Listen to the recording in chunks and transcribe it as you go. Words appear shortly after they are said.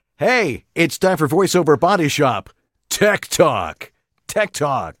Hey, it's time for VoiceOver Body Shop. Tech Talk. Tech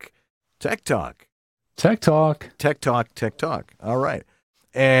Talk. Tech Talk. Tech Talk. Tech Talk. Tech Talk. All right.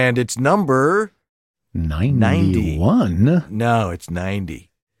 And it's number 91. No, it's 90.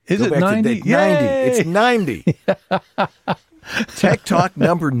 Is Go it back to 90? that- 90. It's 90. Tech Talk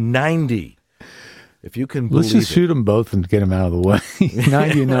number 90. If you can believe Let's just it. shoot them both and get them out of the way.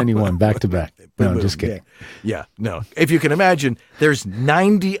 90 and 91, back to back. No, Boom, just kidding. Yeah, no. If you can imagine, there's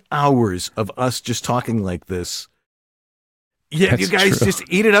 90 hours of us just talking like this. Yeah, That's you guys true. just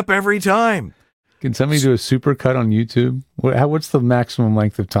eat it up every time. Can somebody do a super cut on YouTube? What's the maximum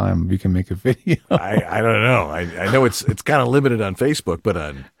length of time you can make a video? I don't know. I know it's kind of limited on Facebook, but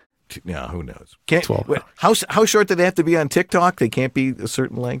on who knows? 12 wait, how short do they have to be on TikTok? They can't be a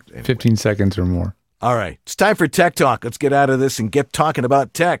certain length. Anyway. 15 seconds or more. All right, it's time for Tech Talk. Let's get out of this and get talking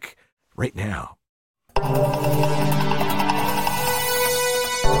about tech right now.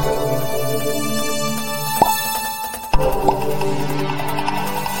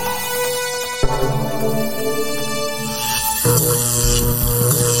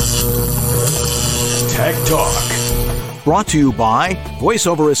 Tech Talk. Brought to you by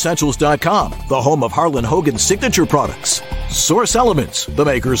VoiceOverEssentials.com, the home of Harlan Hogan's signature products. Source Elements, the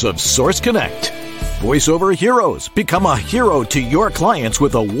makers of Source Connect. VoiceOver Heroes. Become a hero to your clients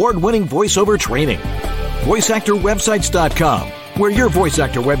with award-winning voiceover training. VoiceActorWebsites.com, where your voice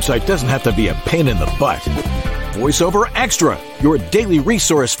actor website doesn't have to be a pain in the butt. VoiceOver Extra, your daily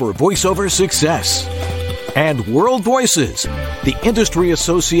resource for voiceover success. And World Voices, the industry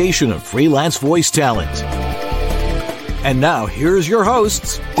association of freelance voice talent. And now, here's your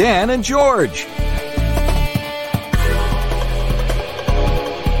hosts, Dan and George.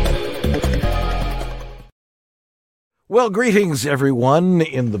 Well, greetings, everyone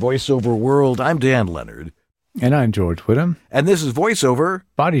in the voiceover world. I'm Dan Leonard. And I'm George Whittam. And this is VoiceOver,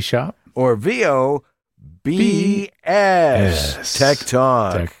 Body Shop. or VOBS. Tech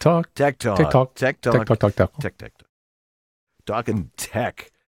Talk. Tech Talk. Tech Talk. Tech Talk. Tech Talk. Tech Talk. Tech Talk. Tech Talk. Talking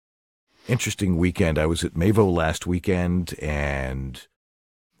tech. Interesting weekend. I was at Mavo last weekend and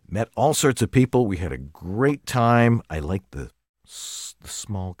met all sorts of people. We had a great time. I like the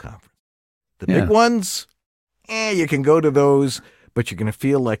small conference. The big ones, you can go to those, but you're going to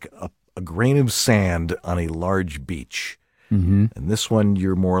feel like a grain of sand on a large beach. Mm-hmm. And this one,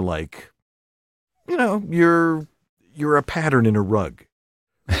 you're more like, you're a pattern in a rug.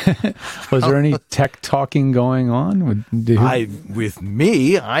 Was there any tech talking going on? I was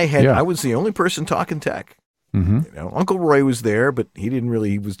the only person talking tech. Mm-hmm. Uncle Roy was there, but he didn't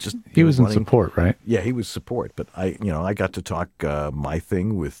really. He was in support, right? Yeah, he was support. But I got to talk my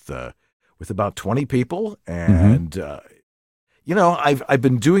thing with about 20 people, and I've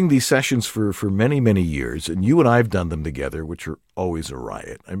been doing these sessions for many, many years, and you and I've done them together, which are always a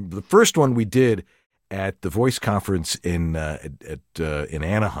riot. The first one we did at the Voice Conference in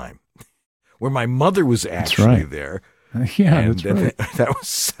Anaheim, where my mother was actually there. Yeah, and that's right.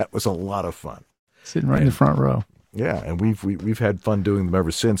 That was a lot of fun. Sitting right in the front row. Yeah, and we've had fun doing them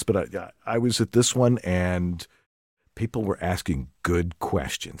ever since. But I was at this one, and people were asking good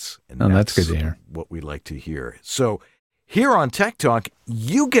questions, and that's good to hear. What we like to hear. So here on Tech Talk,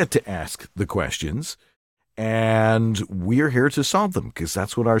 you get to ask the questions. And we're here to solve them because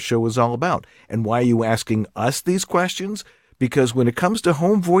that's what our show is all about. And why are you asking us these questions? Because when it comes to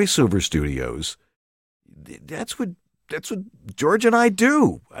home voiceover studios, that's what George and I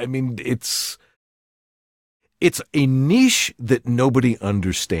do. I mean, it's a niche that nobody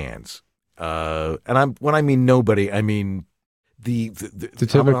understands. And when I mean nobody, I mean the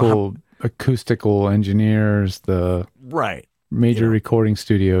typical acoustical engineers, the right major recording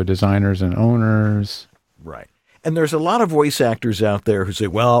studio designers and owners. Right. And there's a lot of voice actors out there who say,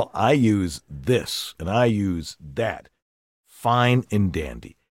 well, I use this and I use that. Fine and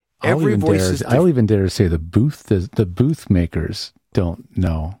dandy. I'll even dare say the booth makers don't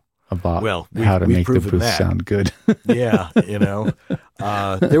know about how to make the booth sound good. Yeah,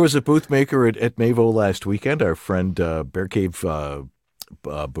 there was a booth maker at Mavo last weekend, our friend Bear Cave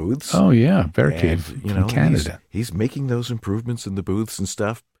Booths. Oh, yeah, Bear Cave from Canada. He's making those improvements in the booths and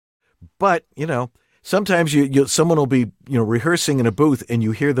stuff. But, sometimes someone will be, rehearsing in a booth and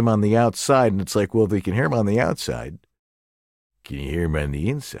you hear them on the outside and it's like, well, if you can hear them on the outside, can you hear them on the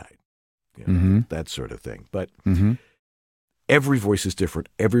inside? That sort of thing. But every voice is different.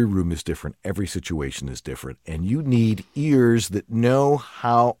 Every room is different. Every situation is different. And you need ears that know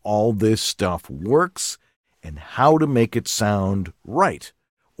how all this stuff works and how to make it sound right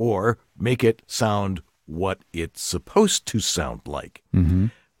or make it sound what it's supposed to sound like.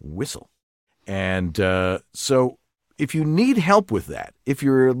 Whistle. And so if you need help with that, if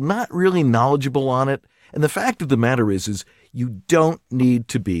you're not really knowledgeable on it, and the fact of the matter is you don't need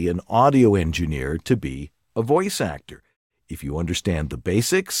to be an audio engineer to be a voice actor. If you understand the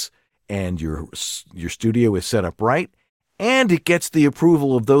basics and your studio is set up right, and it gets the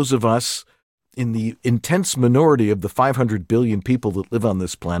approval of those of us in the intense minority of the 500 billion people that live on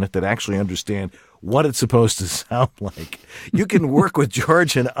this planet that actually understand what it's supposed to sound like, you can work with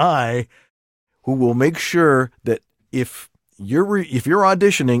George and I, who will make sure that if you're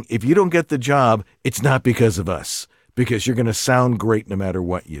auditioning, if you don't get the job, it's not because of us, because you're going to sound great no matter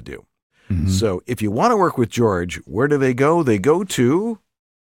what you do. Mm-hmm. So if you want to work with George, where do they go? They go to...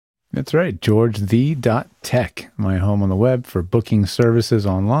 That's right, georgethe.tech, my home on the web for booking services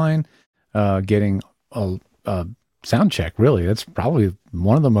online, getting a sound check, really. That's probably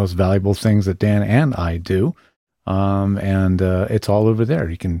one of the most valuable things that Dan and I do. And it's all over there.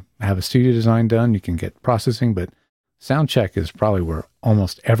 You can have a studio design done, you can get processing, but sound check is probably where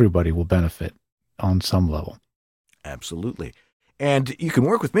almost everybody will benefit on some level. Absolutely. And you can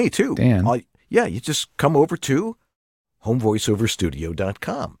work with me too. Dan. You just come over to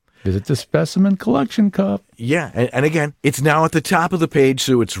homevoiceoverstudio.com. Visit the Specimen Collection Cup. Yeah, and again, it's now at the top of the page,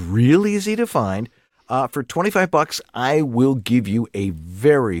 so it's real easy to find. For $25, I will give you a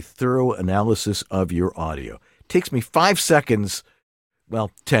very thorough analysis of your audio. It takes me 5 seconds, well,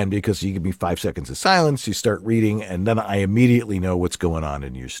 10, because you give me 5 seconds of silence, you start reading, and then I immediately know what's going on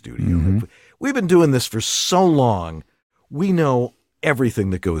in your studio. Mm-hmm. We've been doing this for so long, we know everything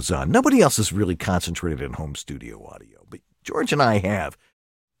that goes on. Nobody else is really concentrated on home studio audio, but George and I have.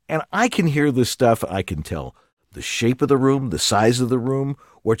 And I can hear this stuff. I can tell the shape of the room, the size of the room,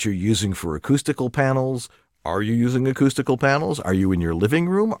 what you're using for acoustical panels. Are you using acoustical panels? Are you in your living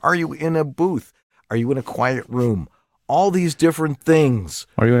room? Are you in a booth? Are you in a quiet room? All these different things.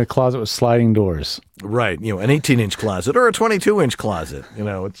 Are you in a closet with sliding doors? Right. An 18-inch closet or a 22-inch closet.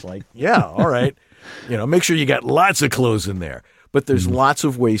 It's like, yeah, all right. Make sure you got lots of clothes in there. But there's lots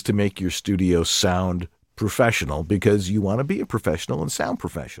of ways to make your studio sound professional, because you want to be a professional and sound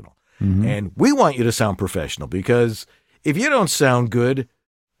professional. Mm-hmm. And we want you to sound professional, because if you don't sound good,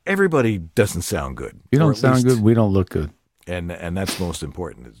 everybody doesn't sound good. You don't sound good, we don't look good. And that's most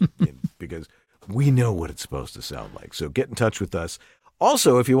important, because we know what it's supposed to sound like. So get in touch with us.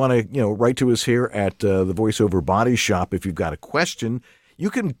 Also, if you want to, write to us here at the VoiceOver Body Shop, if you've got a question,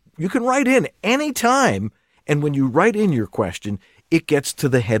 you can write in anytime. And when you write in your question, it gets to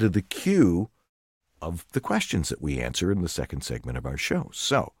the head of the queue of the questions that we answer in the second segment of our show.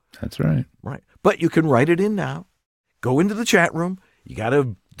 So that's right. Right. But you can write it in now. Go into the chat room. You got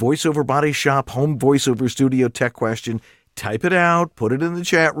a VoiceOver Body Shop home voiceover studio tech question. Type it out, put it in the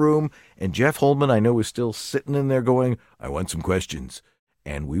chat room. And Jeff Holman, I know, is still sitting in there going, I want some questions.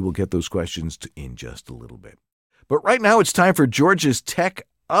 And we will get those questions in just a little bit. But right now it's time for George's Tech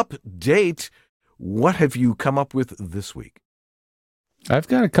Update. What have you come up with this week? I've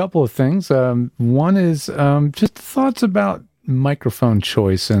got a couple of things. One is just thoughts about microphone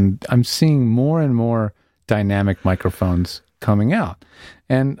choice, and I'm seeing more and more dynamic microphones coming out.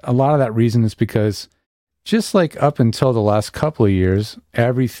 And a lot of that reason is because just like up until the last couple of years,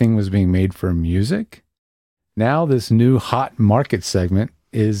 everything was being made for music. Now this new hot market segment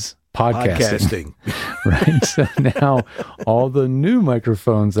is podcasting. Right? So now all the new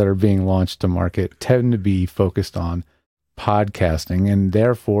microphones that are being launched to market tend to be focused on podcasting, and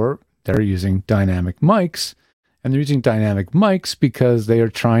therefore they're using dynamic mics. And they're using dynamic mics because they are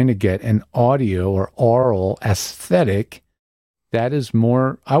trying to get an audio or aural aesthetic that is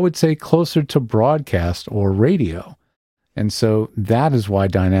more, I would say, closer to broadcast or radio. And so that is why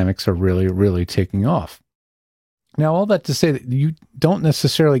dynamics are really, really taking off. Now, all that to say that you don't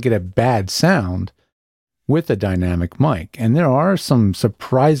necessarily get a bad sound with a dynamic mic. And there are some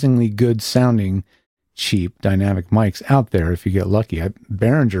surprisingly good sounding cheap dynamic mics out there if you get lucky.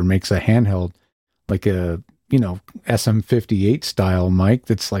 Behringer makes a handheld, like a, SM58 style mic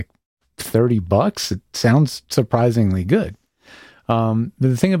that's like $30. It sounds surprisingly good.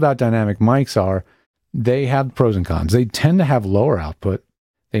 The thing about dynamic mics are they have pros and cons. They tend to have lower output.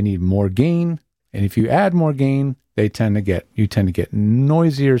 They need more gain. And if you add more gain, you tend to get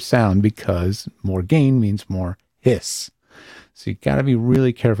noisier sound, because more gain means more hiss. So you got to be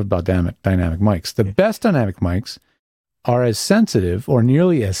really careful about dynamic mics. The best dynamic mics are as sensitive or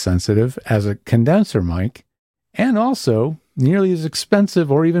nearly as sensitive as a condenser mic, and also nearly as expensive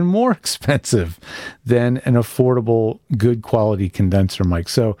or even more expensive than an affordable, good quality condenser mic.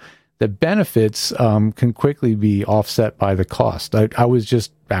 So the benefits can quickly be offset by the cost. I was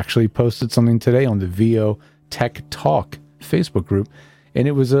just actually posted something today on the VO Tech Talk Facebook group, and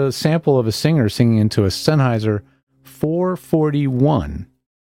it was a sample of a singer singing into a Sennheiser 441.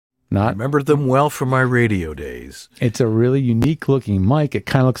 I remember them well from my radio days. It's a really unique looking mic. It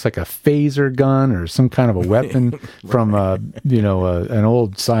kind of looks like a phaser gun or some kind of a weapon from an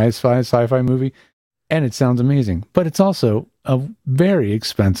old sci-fi movie, and it sounds amazing. But it's also a very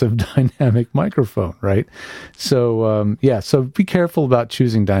expensive dynamic microphone, right? So so be careful about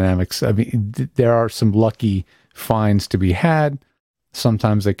choosing dynamics. I mean, there are some lucky finds to be had.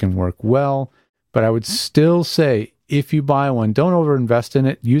 Sometimes they can work well, but I would still say, if you buy one, don't overinvest in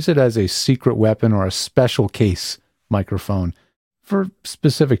it. Use it as a secret weapon or a special case microphone for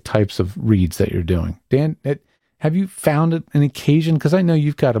specific types of reads that you're doing. Dan, have you found an occasion? Because I know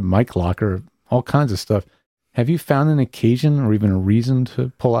you've got a mic locker, all kinds of stuff. Have you found an occasion or even a reason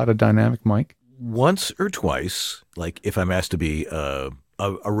to pull out a dynamic mic? Once or twice, like if I'm asked to be a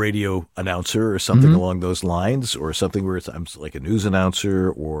radio announcer or something along those lines, or something where I'm like a news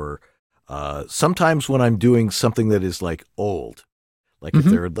announcer, or sometimes when I'm doing something that is like old, like if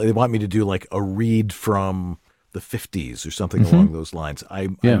they want me to do like a read from the 50s or something along those lines, I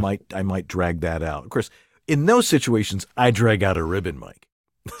might drag that out. Of course, in those situations, I drag out a ribbon mic.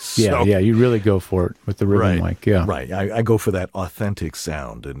 So, you really go for it with the ribbon mic. Yeah, right. I go for that authentic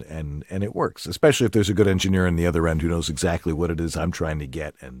sound, and it works, especially if there's a good engineer on the other end who knows exactly what it is I'm trying to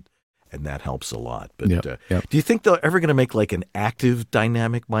get, and that helps a lot. But do you think they're ever going to make like an active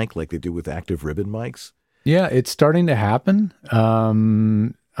dynamic mic like they do with active ribbon mics? Yeah, it's starting to happen.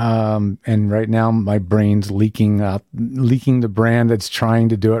 And right now my brain's leaking the brand that's trying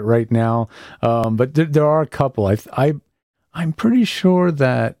to do it right now. But there are a couple. I'm pretty sure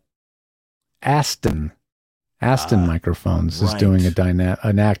that Aston Microphones is doing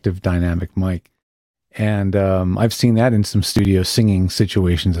an active dynamic mic. And I've seen that in some studio singing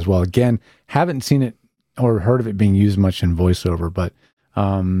situations as well. Again, haven't seen it or heard of it being used much in voiceover, but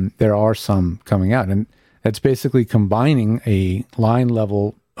there are some coming out. And that's basically combining a line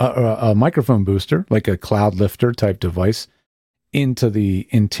level, a microphone booster, like a cloud lifter type device, into the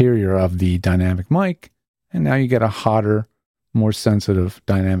interior of the dynamic mic. And now you get a hotter, more sensitive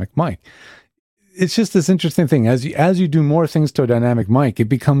dynamic mic. It's just this interesting thing. As you do more things to a dynamic mic, it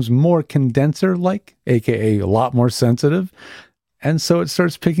becomes more condenser-like, aka a lot more sensitive, and so it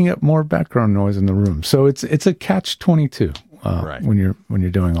starts picking up more background noise in the room. So it's a catch-22 when you're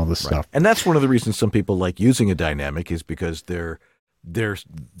doing all this stuff. And that's one of the reasons some people like using a dynamic, is because their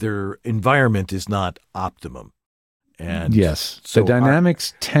environment is not optimum. And yes, so the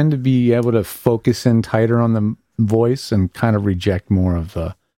dynamics tend to be able to focus in tighter on the voice and kind of reject more of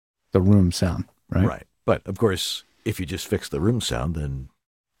the room sound, right? Right. But of course, if you just fix the room sound, then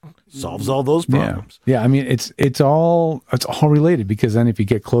solves all those problems. Yeah. I mean, it's all related, because then if you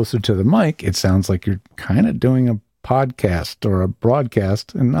get closer to the mic, it sounds like you're kind of doing a podcast or a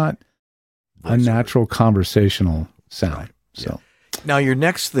broadcast and not a natural conversational sound. Right. So now your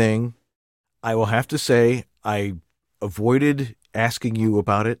next thing, I will have to say, I avoided asking you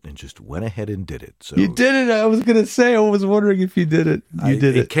about it and just went ahead and did it. So you did it. I was going to say, I was wondering if you did it. You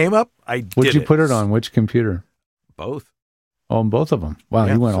did it. It came up. I did it. What'd you put it on? Which computer? Both. Oh, on both of them. Wow,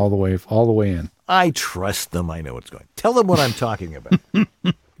 you went all the way in. I trust them. I know what's going. Tell them what I'm talking about.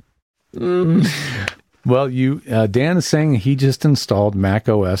 Well, Dan is saying he just installed Mac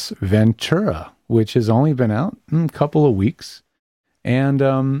OS Ventura, which has only been out a couple of weeks. And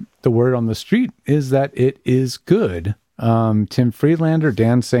the word on the street is that it is good. Tim Friedlander,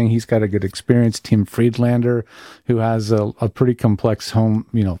 Dan's saying he's got a good experience. Tim Friedlander, who has a pretty complex home,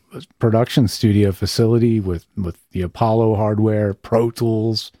 production studio facility with the Apollo hardware, Pro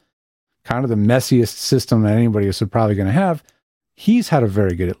Tools, kind of the messiest system that anybody is probably going to have. He's had a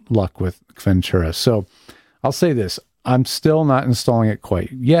very good luck with Ventura. So I'll say this, I'm still not installing it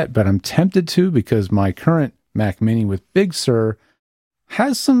quite yet, but I'm tempted to, because my current Mac Mini with Big Sur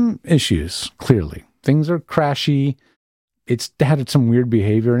has some issues, clearly. Things are crashy. It's had some weird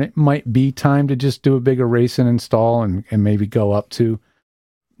behavior, and it might be time to just do a big erase and install and maybe go up to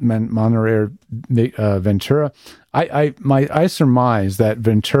Monterey Ventura. I surmise that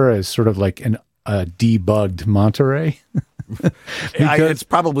Ventura is sort of like a debugged Monterey. It's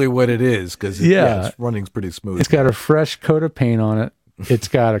probably what it is, because it's running pretty smooth. It's got a fresh coat of paint on it. It's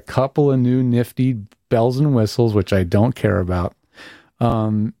got a couple of new nifty bells and whistles, which I don't care about.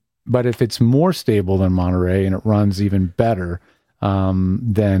 But if it's more stable than Monterey and it runs even better,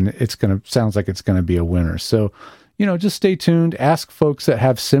 then sounds like it's going to be a winner. So, just stay tuned. Ask folks that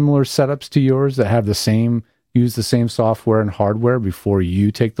have similar setups to yours, that have use the same software and hardware before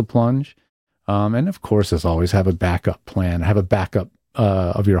you take the plunge. And of course, as always, have a backup plan. Have a backup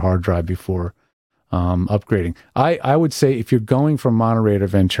of your hard drive before upgrading. I would say if you're going from Monterey to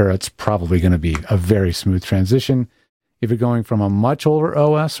Ventura, it's probably going to be a very smooth transition. If you're going from a much older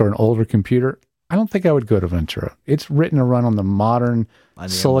OS or an older computer, I don't think I would go to Ventura. It's written to run on the modern On the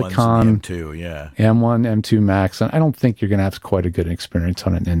Silicon M1s and the M2, yeah. M1, M2 Max, and I don't think you're going to have quite a good experience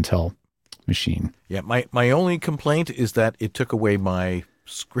on an Intel machine. Yeah, my only complaint is that it took away my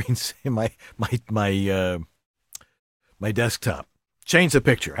screen, my desktop. Changed the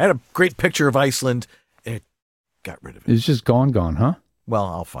picture. I had a great picture of Iceland, and it got rid of it. It's just gone, huh? Well,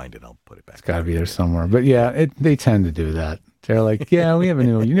 I'll find it. I'll put it back. It's got to be there somewhere. But yeah, they tend to do that. They're like, yeah, we have a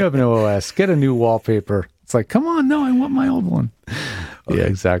new, you have a new OS. Get a new wallpaper. It's like, come on, no, I want my old one. Okay. Yeah,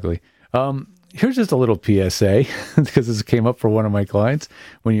 exactly. Here's just a little PSA, because this came up for one of my clients.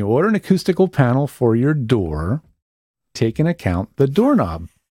 When you order an acoustical panel for your door, take into account the doorknob.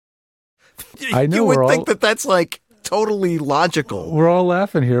 I know you would think that that's like totally logical. We're all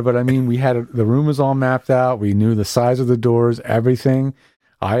laughing here, but I mean, the room was all mapped out. We knew the size of the doors, everything.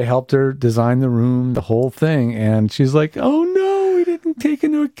 I helped her design the room, the whole thing. And she's like, oh no, we didn't take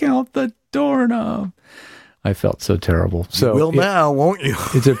into account the doorknob. I felt so terrible. So you will now, won't you?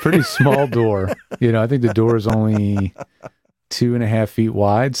 It's a pretty small door. I think the door is only 2.5 feet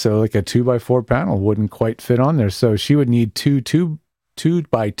wide. So like a 2x4 panel wouldn't quite fit on there. So she would need two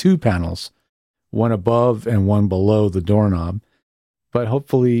 2x2 panels, one above and one below the doorknob. But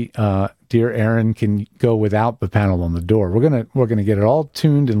hopefully, dear Erin can go without the panel on the door. We're gonna get it all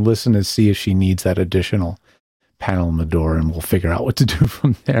tuned and listen to see if she needs that additional panel on the door, and we'll figure out what to do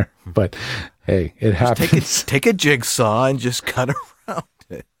from there. But hey, it happens. Take a jigsaw and just cut around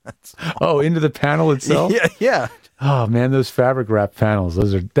it. Into the panel itself? Yeah. Oh man, those fabric wrap panels.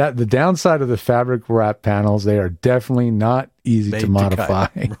 Those are the downside of the fabric wrap panels. They are definitely not easy to modify.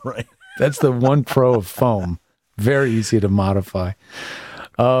 Right. That's the one pro of foam. Very easy to modify.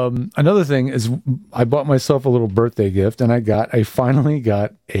 Another thing is I bought myself a little birthday gift, and I finally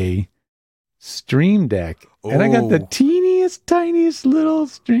got a Stream Deck. Oh. And I got the tiniest little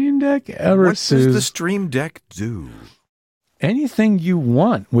Stream Deck ever. What does the Stream Deck do? Anything you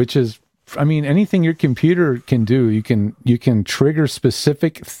want, which is, anything your computer can do. You can trigger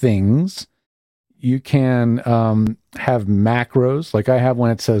specific things. You can have macros. Like I have one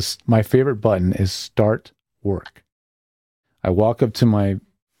that says, my favorite button is Start Work. I walk up to my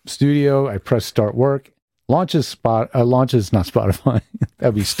studio, I press Start Work, launches not Spotify.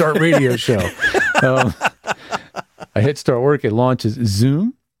 That'd be Start Radio Show. I hit Start Work, it launches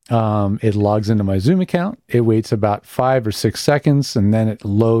Zoom. It logs into my Zoom account. It waits about 5 or 6 seconds, and then it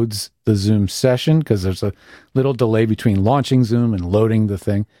loads the Zoom session, because there's a little delay between launching Zoom and loading the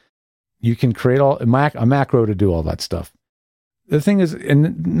thing. You can create a macro to do all that stuff. The thing is, and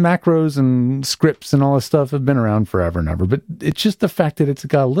macros and scripts and all this stuff have been around forever and ever, but it's just the fact that it's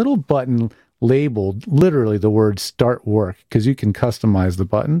got a little button labeled literally the word Start Work, because you can customize the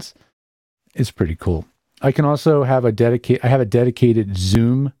buttons. It's pretty cool. I can also have a dedicated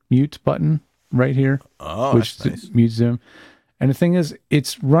Zoom mute button right here, which nice. Mute Zoom. And the thing is,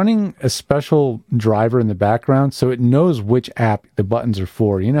 it's running a special driver in the background, so it knows which app the buttons are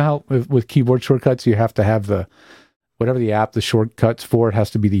for. You know how with keyboard shortcuts, you have to have whatever the app the shortcuts for, it has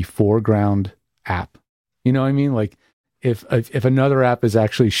to be the foreground app. You know what I mean? Like if another app is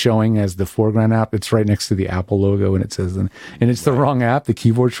actually showing as the foreground app, it's right next to the Apple logo, and it says, and it's the wrong app, the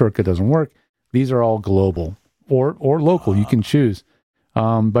keyboard shortcut doesn't work. These are all global or local. You can choose.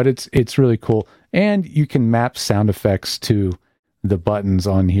 But it's really cool. And you can map sound effects to the buttons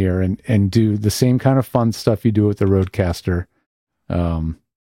on here and do the same kind of fun stuff you do with the Rodecaster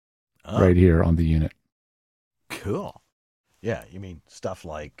right here on the unit. Cool. Yeah, you mean stuff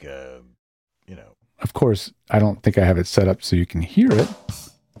like, Of course, I don't think I have it set up so you can hear it,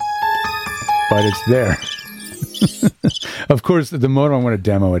 but it's there. Of course, the moment I want to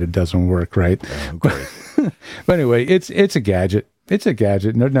demo it, it doesn't work, right? But anyway, it's a gadget. It's a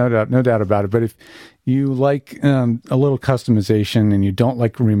gadget, no doubt about it. But if you like a little customization and you don't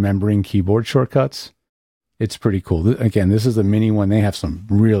like remembering keyboard shortcuts, it's pretty cool. Again, this is the mini one. They have some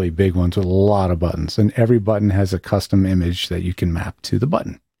really big ones with a lot of buttons, and every button has a custom image that you can map to the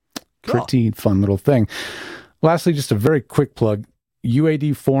button. Cool. Pretty fun little thing. Lastly, just a very quick plug,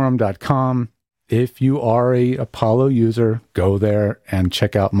 uadforum.com. If you are a Apollo user, go there and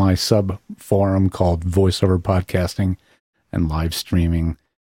check out my sub forum called Voiceover Podcasting and Live Streaming.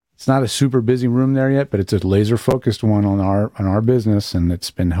 It's not a super busy room there yet, but it's a laser focused one on our business, and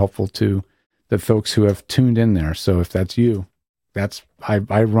it's been helpful to the folks who have tuned in there. So if that's you,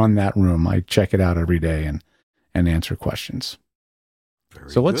 I run that room. I check it out every day and answer questions.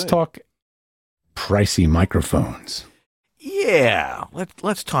 So let's talk pricey microphones. Yeah,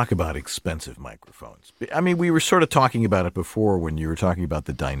 let's talk about expensive microphones. I mean, we were sort of talking about it before when you were talking about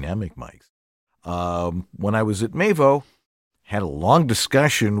the dynamic mics. when I was at Mavo, had a long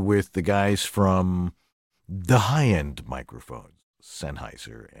discussion with the guys from the high-end microphones,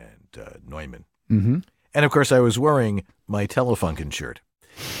 Sennheiser and Neumann. Mm-hmm. And, of course, I was wearing my Telefunken shirt,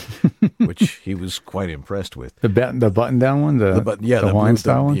 which he was quite impressed with. The button-down one? The Hawaiian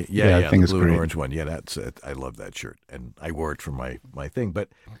style one? Yeah, I think the it's blue great. and orange one. Yeah, that's it. I love that shirt, and I wore it for my thing. But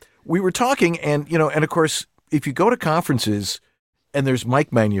we were talking, and, and, of course, if you go to conferences and there's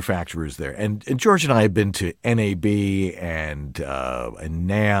mic manufacturers there, and George and I have been to NAB and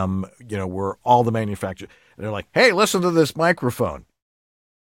NAM, where all the manufacturers, and they're like, hey, listen to this microphone.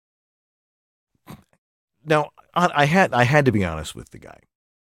 Now, I had to be honest with the guy.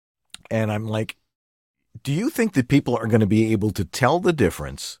 And I'm like, do you think that people are going to be able to tell the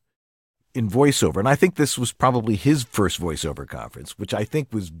difference in voiceover? And I think this was probably his first voiceover conference, which I think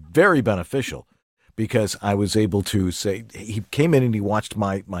was very beneficial because I was able to say, he came in and he watched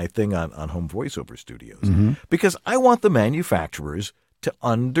my thing on Home Voiceover Studios. Mm-hmm. Because I want the manufacturers to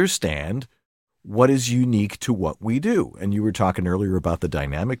understand what is unique to what we do. And you were talking earlier about the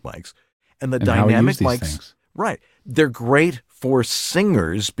dynamic mics. And dynamic mics, things. Right, they're great for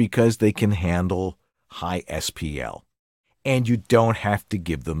singers because they can handle high SPL. And you don't have to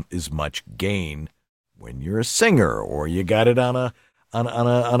give them as much gain when you're a singer, or you got it on a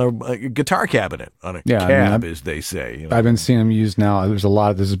guitar cabinet, on a cab, as they say. I've been seeing them used now.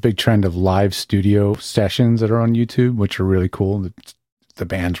 There's a big trend of live studio sessions that are on YouTube, which are really cool. The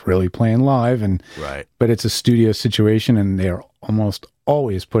band's really playing live, right. But it's a studio situation, and they are almost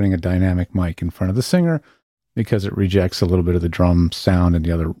always putting a dynamic mic in front of the singer because it rejects a little bit of the drum sound and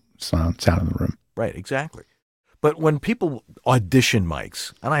the other sound in the room. Right, exactly. But when people audition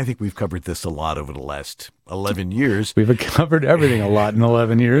mics, and I think we've covered this a lot over the last 11 years. We've covered everything a lot in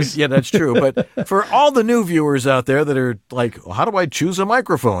 11 years. Yeah, that's true. But for all the new viewers out there that are like, well, how do I choose a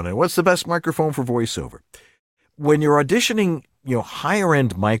microphone? And what's the best microphone for voiceover? When you're auditioning, higher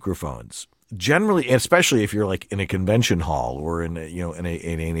end microphones, generally, especially if you're like in a convention hall or in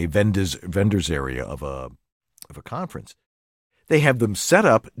a vendor's area of a conference, they have them set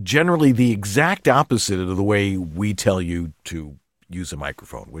up generally the exact opposite of the way we tell you to use a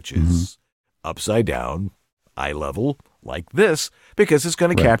microphone, which is upside down, eye level, like this, because it's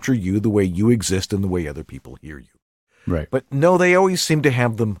going to capture you the way you exist and the way other people hear you. Right. But no, they always seem to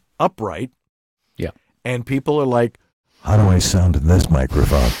have them upright. Yeah. And people are like, how do I sound in this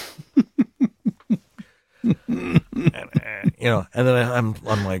microphone? And then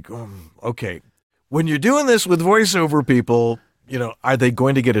I'm like, okay, when you're doing this with voiceover people, are they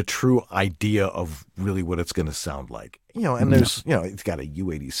going to get a true idea of really what it's going to sound like? And there's, it's got a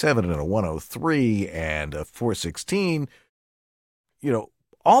U87 and a 103 and a 416,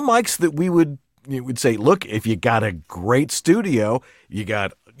 all mics that we would say, look, if you got a great studio, you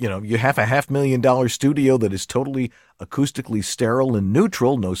got, you have a $500,000 studio that is totally acoustically sterile and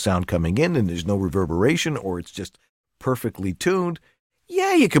neutral, no sound coming in and there's no reverberation, or it's just perfectly tuned.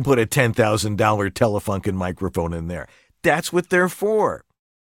 Yeah, you can put a $10,000 Telefunken microphone in there. That's what they're for.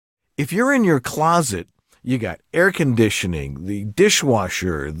 If you're in your closet, you got air conditioning, the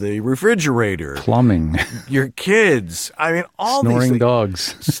dishwasher, the refrigerator, plumbing, your kids. I mean, all snoring these things. Dogs.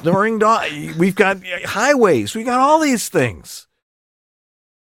 Snoring dogs. We've got highways. We got all these things.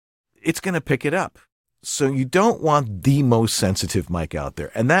 It's going to pick it up. So you don't want the most sensitive mic out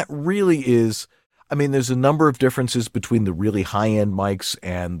there. And that really is, there's a number of differences between the really high-end mics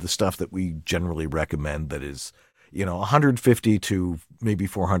and the stuff that we generally recommend that is, $150 to maybe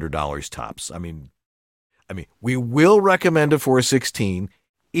 $400 tops. We will recommend a 416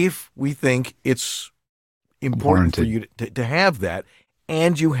 if we think it's important for you to have that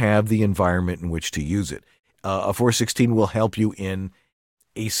and you have the environment in which to use it. A 416 will help you in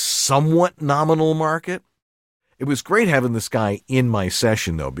a somewhat nominal market. It was great having this guy in my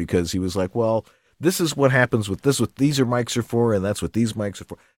session, though, because he was like, well, this is what happens with this, what these mics are for, and that's what these mics are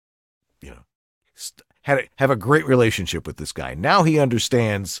for. Have a great relationship with this guy. Now he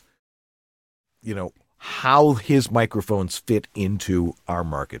understands, how his microphones fit into our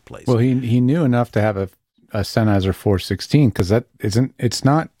marketplace. Well, he knew enough to have a Sennheiser 416 because it's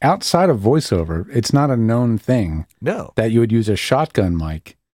not outside of voiceover. It's not a known thing. No. That you would use a shotgun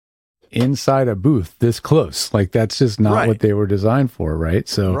mic inside a booth this close. Like that's just not what they were designed for, right?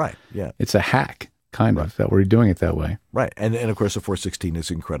 So it's a hack. Kind of, that we're doing it that way. Right. And of course, the 416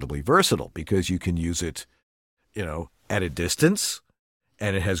 is incredibly versatile because you can use it, at a distance,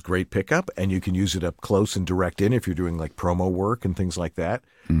 and it has great pickup, and you can use it up close and direct in if you're doing like promo work and things like that.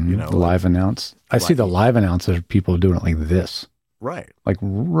 Mm-hmm. Live announce. I see the live announcers, people doing it like this. Right. Like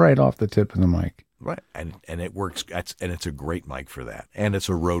right off the tip of the mic. Right, and it works. And it's a great mic for that. And it's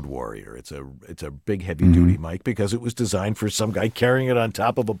a road warrior. It's a big heavy duty mic because it was designed for some guy carrying it on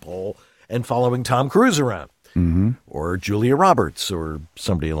top of a pole and following Tom Cruise around, or Julia Roberts, or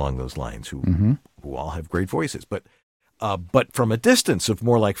somebody along those lines who all have great voices. But from a distance of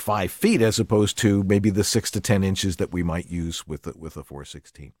more like 5 feet, as opposed to maybe the 6 to 10 inches that we might use with a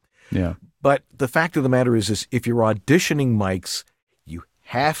 416. Yeah. But the fact of the matter is if you're auditioning mics, you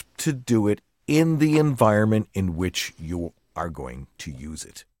have to do it in the environment in which you are going to use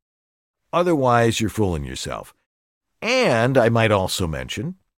it. Otherwise, you're fooling yourself. And I might also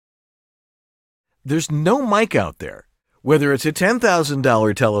mention, there's no mic out there, whether it's a $10,000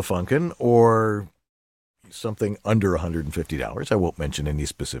 Telefunken or something under $150. I won't mention any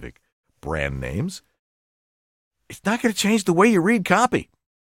specific brand names. It's not going to change the way you read copy.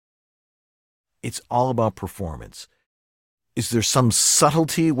 It's all about performance. Is there some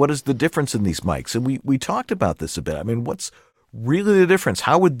subtlety? What is the difference in these mics? And we talked about this a bit. I mean, what's really the difference?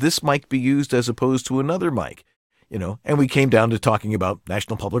 How would this mic be used as opposed to another mic? And we came down to talking about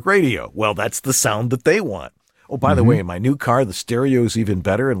National Public Radio. Well, that's the sound that they want. Oh, by the way, in my new car, the stereo is even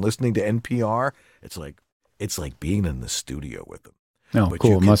better, and listening to NPR, it's like being in the studio with them. Oh, but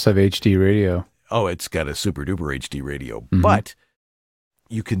cool. It must have HD radio. Oh, it's got a super duper HD radio, but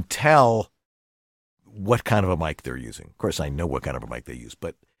you can tell what kind of a mic they're using. Of course, I know what kind of a mic they use,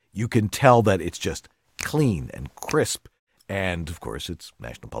 but you can tell that it's just clean and crisp. And, of course, it's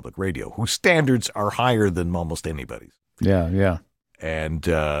National Public Radio, whose standards are higher than almost anybody's. Yeah, yeah. And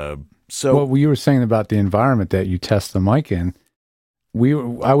so... What you were saying about the environment that you test the mic in,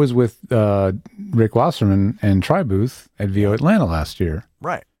 I was with Rick Wasserman and Tri-Booth at VO Atlanta last year.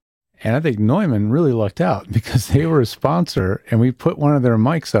 Right. And I think Neumann really lucked out because they were a sponsor, and we put one of their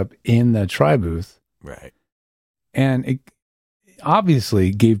mics up in the Tri-Booth. Right. And it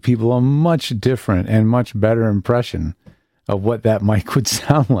obviously gave people a much different and much better impression of what that mic would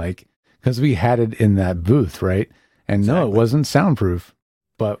sound like because we had it in that booth, right? And exactly. No, it wasn't soundproof,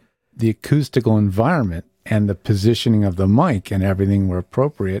 but the acoustical environment and the positioning of the mic and everything were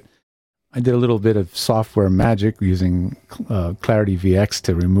appropriate. I did a little bit of software magic using Clarity VX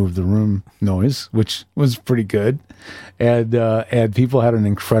to remove the room noise, which was pretty good. And people had an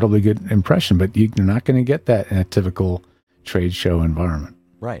incredibly good impression, but you're not going to get that in a typical trade show environment.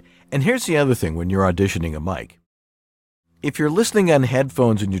 Right. And here's the other thing when you're auditioning a mic. If you're listening on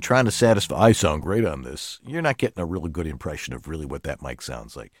headphones and you're trying to satisfy, I sound great on this, you're not getting a really good impression of really what that mic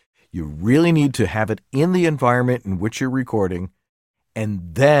sounds like. You really need to have it in the environment in which you're recording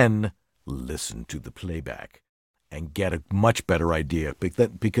and then listen to the playback and get a much better idea,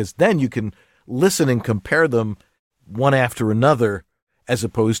 because then you can listen and compare them one after another as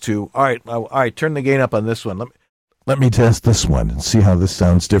opposed to, all right, turn the gain up on this one. Let me test this one and see how this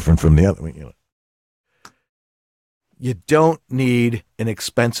sounds different from the other one. You don't need an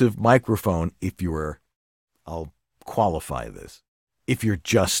expensive microphone I'll qualify this. If you're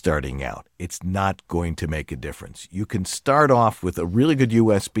just starting out, it's not going to make a difference. You can start off with a really good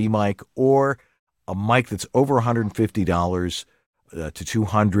USB mic or a mic that's over $150 to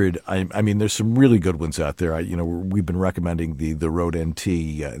 $200. I mean, there's some really good ones out there. We've been recommending the Rode NT,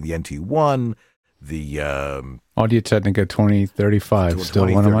 the NT1, the Audio-Technica 2035,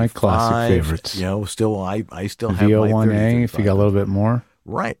 still one of my classic favorites. Still I still the have my VO1A if you got a little bit more.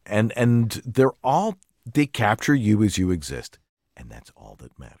 Right, and they capture you as you exist, and that's all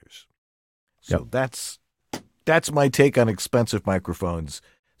that matters. So that's my take on expensive microphones.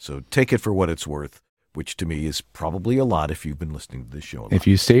 So take it for what it's worth, which to me is probably a lot if you've been listening to this show a lot. If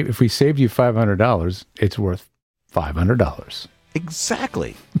we saved you $500, it's worth $500.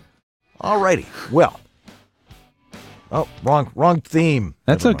 Exactly. All righty. Well. Oh, wrong theme.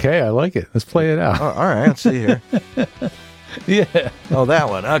 That's okay. I like it. Let's play it out. All right. Let's see here. Yeah. Oh, that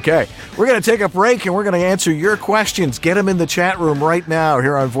one. Okay. We're going to take a break and we're going to answer your questions. Get them in the chat room right now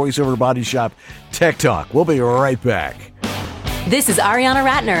here on Voice Over Body Shop Tech Talk. We'll be right back. This is Ariana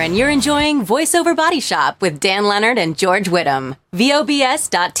Ratner, and you're enjoying Voice Over Body Shop with Dan Leonard and George Whittam.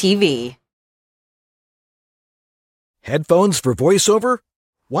 VOBS.TV. Headphones for voiceover?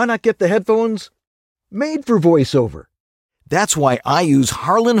 Why not get the headphones made for voiceover? That's why I use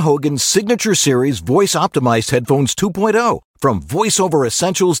Harlan Hogan's Signature Series Voice Optimized Headphones 2.0 from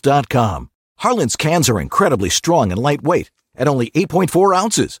VoiceOverEssentials.com. Harlan's cans are incredibly strong and lightweight. At only 8.4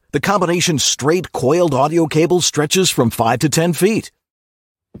 ounces, the combination's straight coiled audio cable stretches from 5 to 10 feet.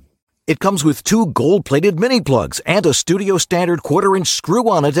 It comes with 2 gold-plated mini plugs and a studio standard 1/4-inch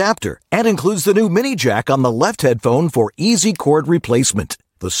screw-on adapter, and includes the new mini jack on the left headphone for easy cord replacement.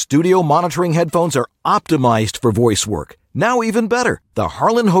 The studio monitoring headphones are optimized for voice work. Now even better, the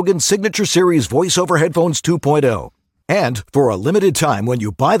Harlan Hogan Signature Series voiceover headphones 2.0. And for a limited time, when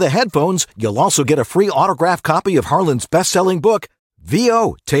you buy the headphones, you'll also get a free autographed copy of Harlan's best-selling book,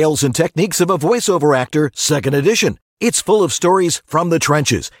 VO, Tales and Techniques of a Voiceover Actor, 2nd edition. It's full of stories from the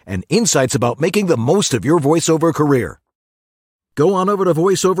trenches and insights about making the most of your voiceover career. Go on over to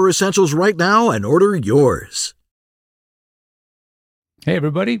VoiceOver Essentials right now and order yours. Hey,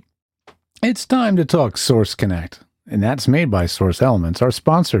 everybody. It's time to talk Source Connect, and that's made by Source Elements, our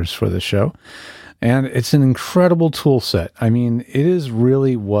sponsors for the show. And it's an incredible tool set. I mean, it is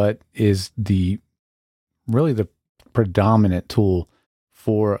really what is the predominant tool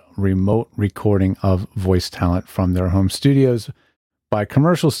for remote recording of voice talent from their home studios by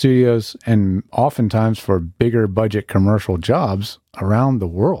commercial studios, and oftentimes for bigger budget commercial jobs around the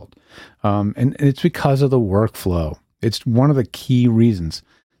world. And it's because of the workflow. It's one of the key reasons.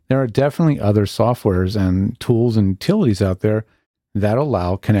 There are definitely other softwares and tools and utilities out there that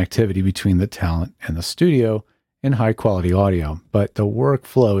allow connectivity between the talent and the studio in high quality audio, but the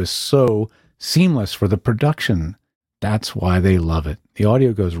workflow is so seamless for the production. That's why they love it. The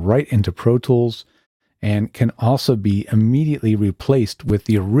audio goes right into Pro Tools and can also be immediately replaced with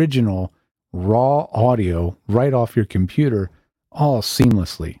the original raw audio right off your computer, all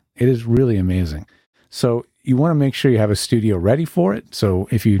seamlessly. It is really amazing. So you want to make sure you have a studio ready for it. So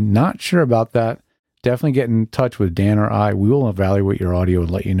if you're not sure about that, definitely get in touch with Dan or I. We will evaluate your audio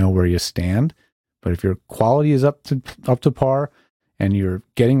and let you know where you stand. But if your quality is up to par and you're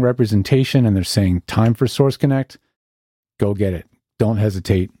getting representation and they're saying time for Source Connect, go get it. Don't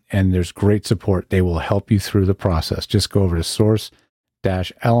hesitate. And there's great support. They will help you through the process. Just go over to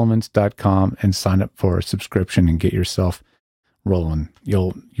source-elements.com and sign up for a subscription and get yourself rolling.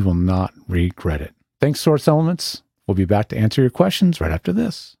 You will not regret it. Thanks, Source Elements. We'll be back to answer your questions right after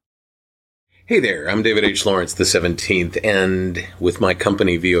this. Hey there, I'm David H. Lawrence, the 17th, and with my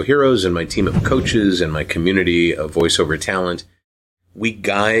company VO Heroes and my team of coaches and my community of voiceover talent, we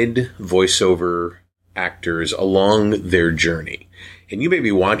guide voiceover actors along their journey. And you may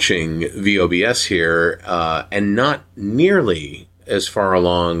be watching VOBS here and not nearly as far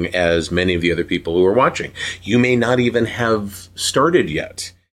along as many of the other people who are watching. You may not even have started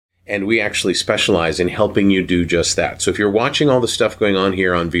yet. And we actually specialize in helping you do just that. So if you're watching all the stuff going on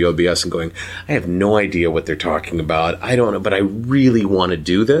here on VOBS and going, I have no idea what they're talking about, I don't know, but I really want to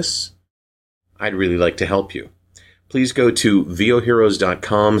do this, I'd really like to help you. Please go to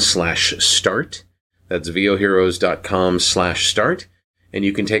voheroes.com/start. That's voheroes.com/start. And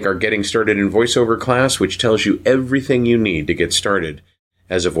you can take our Getting Started in Voiceover class, which tells you everything you need to get started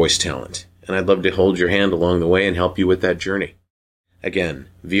as a voice talent. And I'd love to hold your hand along the way and help you with that journey. Again,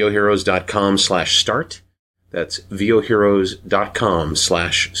 voheroes.com/start. That's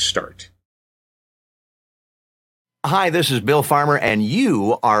voheroes.com/start. Hi, this is Bill Farmer, and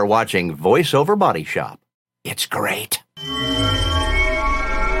you are watching VoiceOver Body Shop. It's great.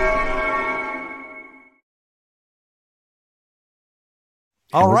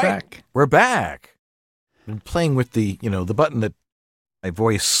 All we're right, back. we're back. Been playing with the button that I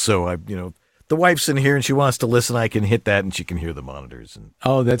voice, so the wife's in here and she wants to listen. I can hit that and she can hear the monitors. And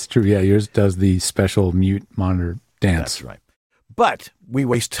Oh, that's true. Yeah, yours does the special mute monitor dance. that's right. But we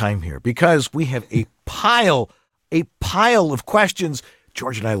waste time here because we have a pile of questions.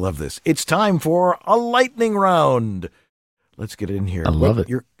 George and I love this. It's time for a lightning round. Let's get in here. I love it.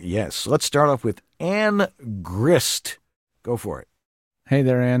 Yes. Let's start off with Ann Grist. Go for it. Hey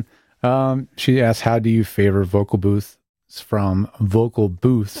there, Ann. She asked, how do you favor vocal booths from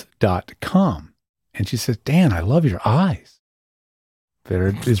vocalbooth.com? And she says, Dan, I love your eyes.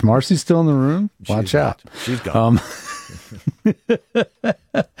 Is Marcy still in the room? Watch out. She's gone.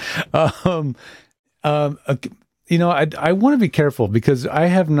 I want to be careful because I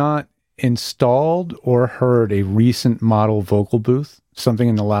have not installed or heard a recent model vocal booth, something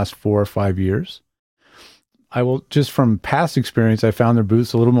in the last 4 or 5 years. I will, just from past experience, I found their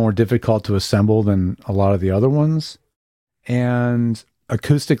booths a little more difficult to assemble than a lot of the other ones. And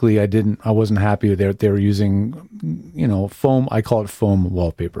acoustically, I wasn't happy with it. They were using, foam. I call it foam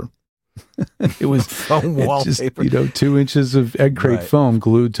wallpaper. It was Foam wallpaper. Just, 2 inches of egg crate Right. foam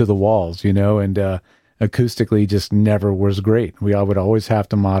glued to the walls, and acoustically just never was great. I would always have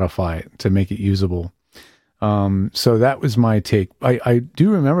to modify it to make it usable. So that was my take. I do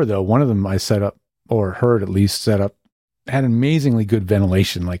remember, though, one of them I set up, or heard at least set up, had amazingly good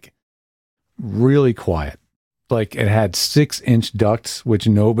ventilation, like really quiet. Like it had 6-inch ducts, which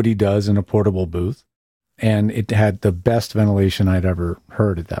nobody does in a portable booth. And it had the best ventilation I'd ever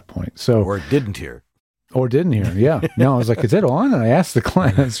heard at that point. So, Or didn't hear. Or didn't hear. Yeah. No, I was like, is it on? And I asked the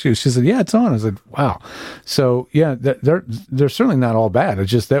client. She said, yeah, it's on. I was like, wow. So yeah, they're certainly not all bad.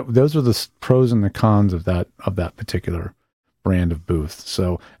 It's just that those are the pros and the cons of that particular brand of booth.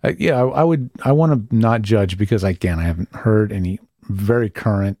 So yeah, I want to not judge because again, I haven't heard any very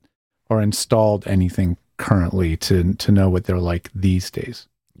current or installed anything currently to know what they're like these days.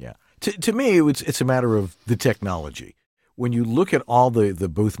 Yeah. To me, it's a matter of the technology. When you look at all the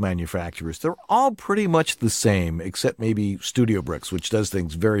booth manufacturers, they're all pretty much the same, except maybe Studio Bricks, which does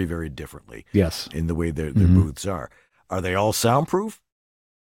things very, very differently. Yes. In the way their booths are. Are they all soundproof?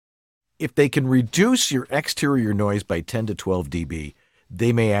 If they can reduce your exterior noise by 10 to 12 dB,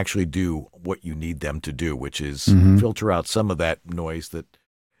 they may actually do what you need them to do, which is filter out some of that noise that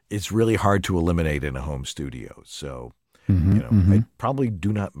is really hard to eliminate in a home studio. So, they probably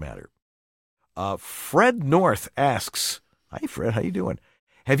do not matter. Fred North asks, hi, Fred, how you doing?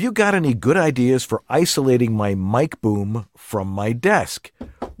 Have you got any good ideas for isolating my mic boom from my desk?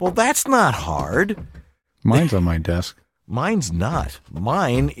 Well, that's not hard. Mine's on my desk. Mine's not.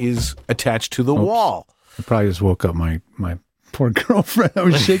 Mine is attached to the wall. I probably just woke up my poor girlfriend. I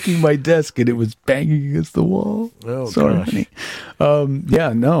was shaking my desk and it was banging against the wall. Oh, sorry, gosh. honey.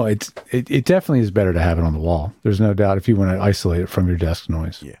 Yeah, no, it definitely is better to have it on the wall. There's no doubt if you want to isolate it from your desk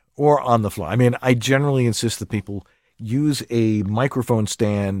noise. Yeah. Or on the floor. I mean, I generally insist that people use a microphone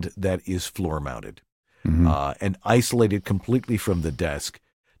stand that is floor mounted and isolate it completely from the desk.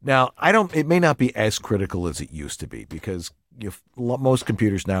 Now, it may not be as critical as it used to be because most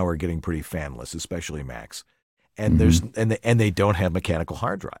computers now are getting pretty fanless, especially Macs, and they don't have mechanical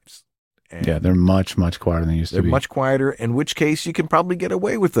hard drives. And yeah, they're much, much quieter than they used to be. They're much quieter, in which case you can probably get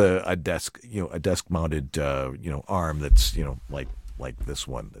away with a desk, a desk mounted, arm that's, like this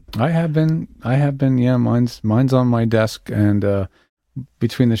one. I have been. Yeah, mine's on my desk, and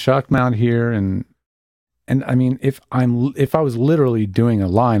between the shock mount here and I mean, if I was literally doing a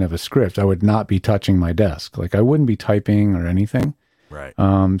line of a script, I would not be touching my desk. Like I wouldn't be typing or anything. Right.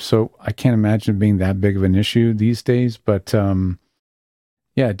 So I can't imagine it being that big of an issue these days. But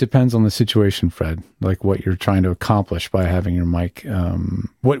yeah, it depends on the situation, Fred. Like what you're trying to accomplish by having your mic.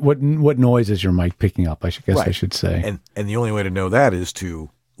 What noise is your mic picking up? I guess I should say. And the only way to know that is to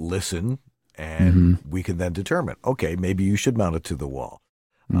listen, and we can then determine. Okay, maybe you should mount it to the wall.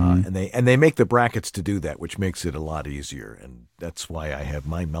 And they make the brackets to do that, which makes it a lot easier. And that's why I have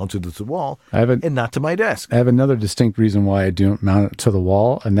mine mounted to the wall and not to my desk. I have another distinct reason why I don't mount it to the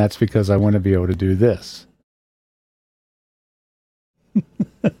wall, and that's because I want to be able to do this.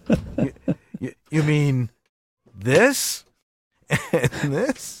 You mean this and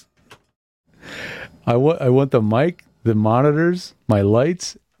this? I want the mic, the monitors, my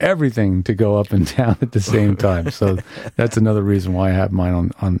lights, everything to go up and down at the same time. So that's another reason why I have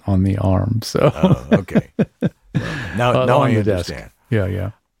mine on the arm. So okay. Now I understand. Desk.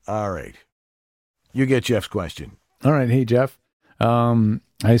 Yeah. All right. You get Jeff's question. All right. Hey, Jeff.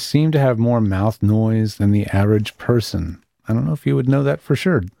 I seem to have more mouth noise than the average person. I don't know if you would know that for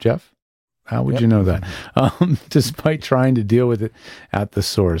sure, Jeff. How would you know that? Despite trying to deal with it at the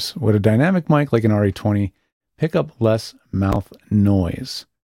source, would a dynamic mic like an RE20 pick up less mouth noise?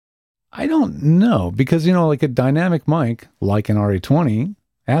 I don't know, because, like a dynamic mic, like an RE20,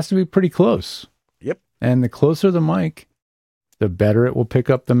 has to be pretty close. Yep. And the closer the mic, the better it will pick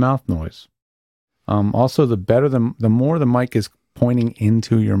up the mouth noise. Also, the more the mic is pointing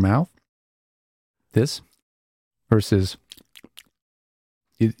into your mouth, this, versus,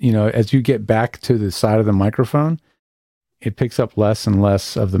 as you get back to the side of the microphone, it picks up less and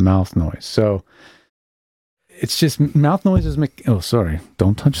less of the mouth noise. So, it's just mouth noise is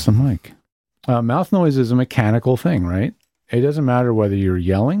don't touch the mic. Mouth noise is a mechanical thing, right? It doesn't matter whether you're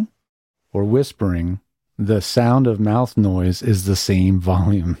yelling or whispering. The sound of mouth noise is the same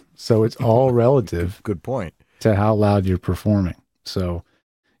volume. So it's all relative. Good point. To how loud you're performing. So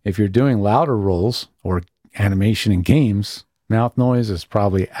if you're doing louder roles or animation in games, mouth noise is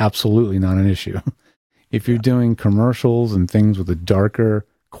probably absolutely not an issue. If you're doing commercials and things with a darker,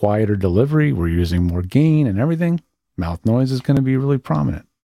 quieter delivery, we're using more gain and everything, mouth noise is going to be really prominent.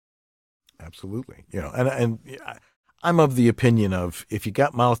 Absolutely. And I'm of the opinion of, if you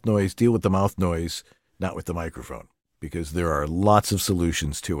got mouth noise, deal with the mouth noise, not with the microphone, because there are lots of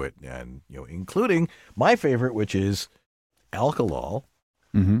solutions to it, and including my favorite, which is Alkalol,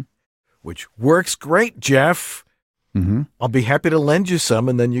 which works great, Jeff. I'll be happy to lend you some,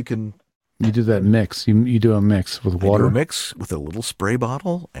 and then you can. You do that mix. You do a mix with water. I do a mix with a little spray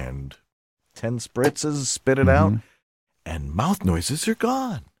bottle and 10 spritzes, spit it out, and mouth noises are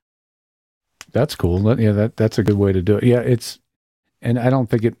gone. That's cool. Yeah, that's a good way to do it. Yeah, and I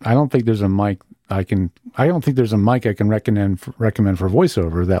don't think there's a mic I don't think there's a mic I can recommend for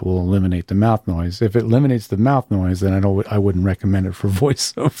voiceover that will eliminate the mouth noise. If it eliminates the mouth noise, then I wouldn't recommend it for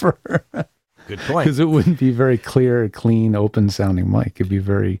voiceover. Good point. Because it wouldn't be very clear, clean, open sounding mic. It'd be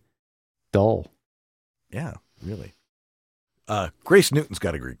very dull. Yeah, really. Grace Newton's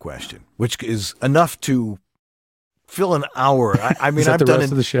got a great question, which is enough to fill an hour. I mean,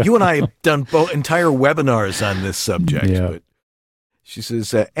 you and I have done entire webinars on this subject. Yeah. But she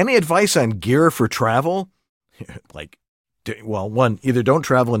says, any advice on gear for travel? One, either don't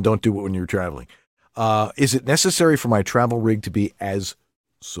travel and don't do it when you're traveling. Is it necessary for my travel rig to be as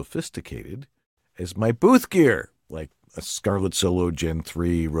sophisticated as my booth gear, like a Scarlett Solo Gen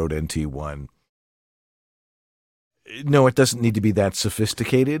 3 Rode NT1? No, it doesn't need to be that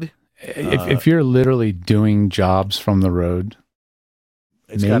sophisticated. If you're literally doing jobs from the road,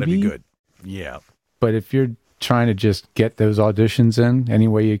 it's got to be good. Yeah. But if you're trying to just get those auditions in any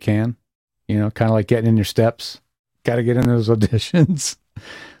way you can, kind of like getting in your steps, got to get in those auditions,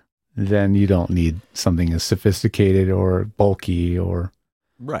 then you don't need something as sophisticated or bulky or...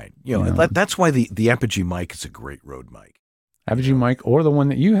 Right. That's why the Apogee mic is a great Rode mic. Apogee mic, or the one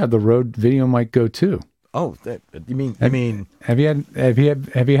that you have, the Rode Video Mic Go 2. Oh, you mean? Have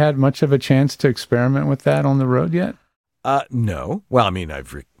you had much of a chance to experiment with that on the road yet? No. Well, I mean,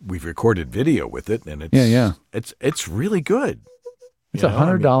 we've recorded video with it, and it's really good. It's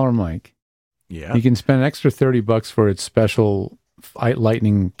 $100 mic. Yeah. You can spend an extra $30 for its special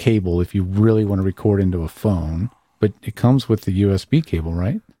lightning cable if you really want to record into a phone. But it comes with the USB cable,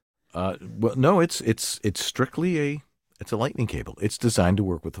 right? Well, no, it's strictly a lightning cable. It's designed to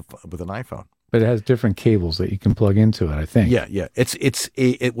work with an iPhone. But it has different cables that you can plug into it, I think. Yeah. It's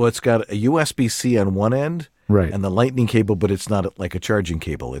got a USB-C on one end, right, and the lightning cable, but it's not like a charging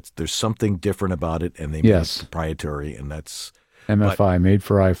cable. There's something different about it, and they make it proprietary, and that's MFI, made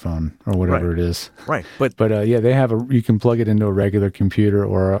for iPhone or whatever it is. Right. But they have you can plug it into a regular computer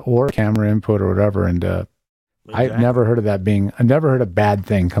or camera input or whatever, and exactly. I've never heard a bad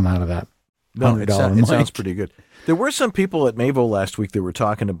thing come out of that. No, it sounds pretty good. There were some people at Mavo last week that were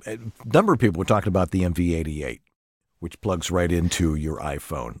a number of people were talking about the MV88, which plugs right into your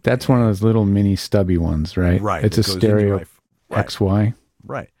iPhone. That's one of those little mini stubby ones, right? Right. It's a stereo XY.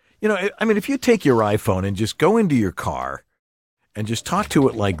 Right. I mean, if you take your iPhone and just go into your car and just talk to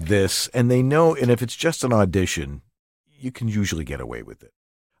it like this, and they know, and if it's just an audition, you can usually get away with it.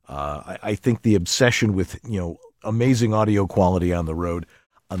 I think the obsession with, amazing audio quality on the road,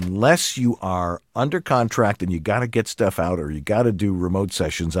 unless you are under contract and you got to get stuff out or you got to do remote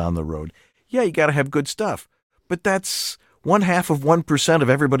sessions on the road, you got to have good stuff. But that's 0.5% of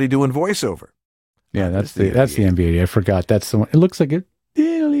everybody doing voiceover. Yeah, that's the MV80. I forgot. That's the one. It looks like a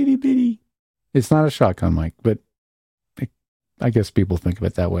little itty bitty. It's not a shotgun mic, but I guess people think of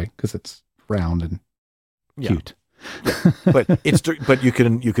it that way because it's round and cute. Yeah. But you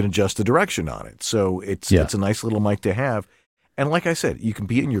can adjust the direction on it, so it's a nice little mic to have. And like I said, you can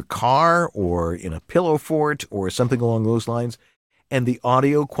be in your car or in a pillow fort or something along those lines, and the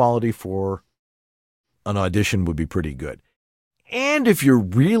audio quality for an audition would be pretty good. And if you're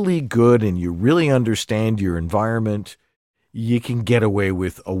really good and you really understand your environment, you can get away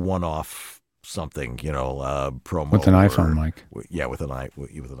with a one-off something, promo with an iPhone mic. Yeah, with an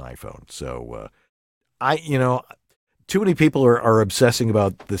iPhone. So, too many people are obsessing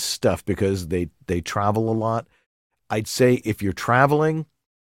about this stuff because they travel a lot. I'd say if you're traveling,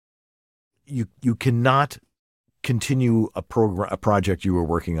 you cannot continue a project you were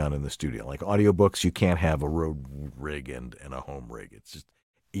working on in the studio. Like audiobooks, you can't have a road rig and a home rig. It's just,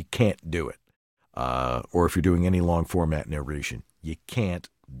 you can't do it. Or if you're doing any long format narration, you can't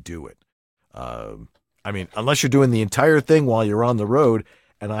do it. Unless you're doing the entire thing while you're on the road,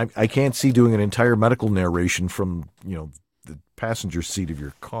 and I can't see doing an entire medical narration from, the passenger seat of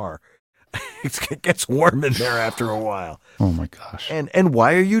your car. It gets warm in there after a while. Oh my gosh. And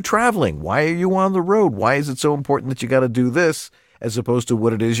why are you traveling? Why are you on the road? Why is it so important that you got to do this as opposed to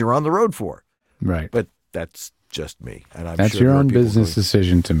what it is you're on the road for? Right. But that's just me. And that's your own business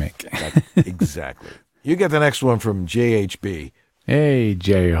decision to make. Exactly. You get the next one from JHB. Hey,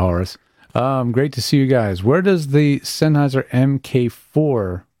 Jay Horace. Great to see you guys. Where does the Sennheiser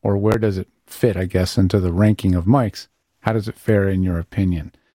MK4, or where does it fit, I guess, into the ranking of mics? How does it fare in your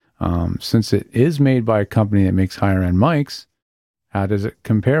opinion? Since it is made by a company that makes higher end mics, how does it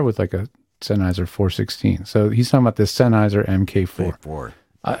compare with like a Sennheiser 416? So he's talking about the Sennheiser MK4.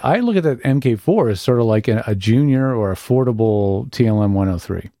 I look at that MK4 as sort of like a junior or affordable TLM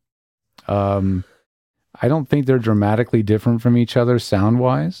 103. I don't think they're dramatically different from each other sound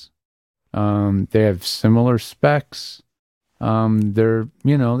wise. They have similar specs. They're,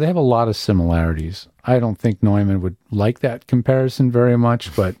 they have a lot of similarities. I don't think Neumann would like that comparison very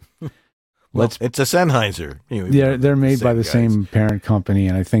much, but it's a Sennheiser. They're made by the guys. same parent company,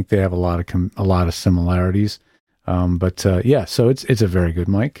 and I think they have a lot of similarities. So it's a very good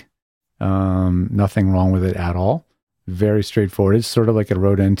mic. Nothing wrong with it at all. Very straightforward. It's sort of like a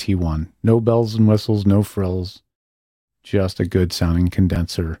Rode NT1. No bells and whistles, no frills, just a good sounding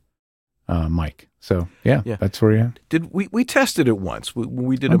condenser mic. So that's where you did. We tested it once.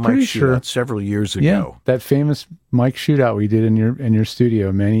 We did I'm a mic pretty shootout several years ago. Yeah, that famous mic shootout we did in your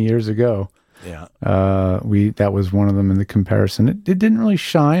studio many years ago. Yeah, that was one of them in the comparison. It didn't really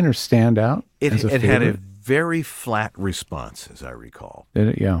shine or stand out. It had a very flat response, as I recall.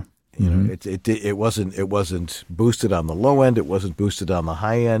 Yeah. It wasn't boosted on the low end. It wasn't boosted on the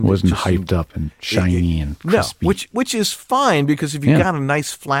high end. It wasn't hyped up and shiny and crispy. No, which is fine, because if you got a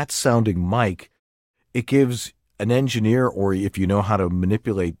nice flat sounding mic, it gives an engineer, or if you know how to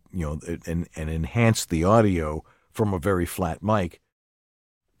manipulate, and enhance the audio from a very flat mic,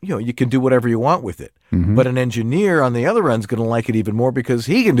 you can do whatever you want with it. Mm-hmm. But an engineer on the other end is going to like it even more, because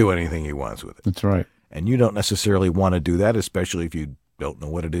he can do anything he wants with it. That's right. And you don't necessarily want to do that, especially if you don't know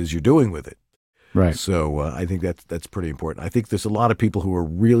what it is you're doing with it. Right. So I think that's pretty important. I think there's a lot of people who are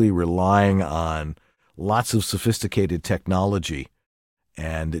really relying on lots of sophisticated technology,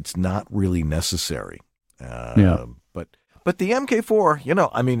 and it's not really necessary. But the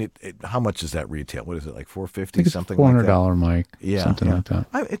MK4, how much does that retail? What is it, like $450, something like that? $400 mic, yeah, something like that.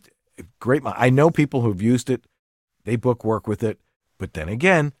 Great mic. I know people who've used it. They book work with it. But then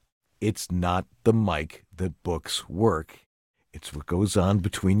again, it's not the mic that books work. It's what goes on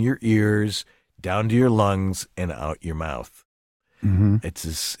between your ears, down to your lungs, and out your mouth. Mm-hmm. It's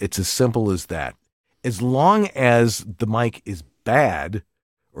as simple as that. As long as the mic is bad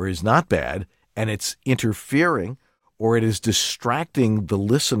or is not bad, and it's interfering or it is distracting the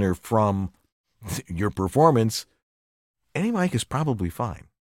listener from your performance, any mic is probably fine,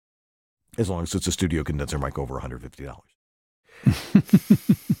 as long as it's a studio condenser mic over $150.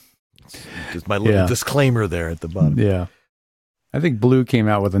 Just my little disclaimer there at the bottom. Yeah. I think Blue came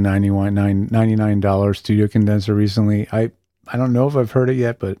out with a $99 studio condenser recently. I don't know if I've heard it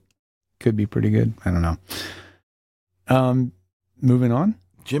yet, but could be pretty good. I don't know. Moving on.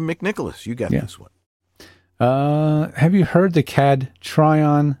 Jim McNicholas, you got this one. Have you heard the CAD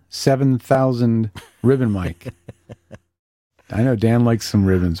Trion 7000 ribbon mic? I know Dan likes some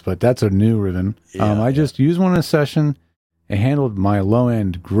ribbons, but that's a new ribbon. I just used one in a session. It handled my low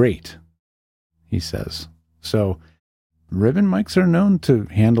end great, he says. So ribbon mics are known to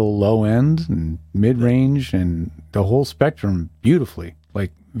handle low end and mid range and the whole spectrum beautifully,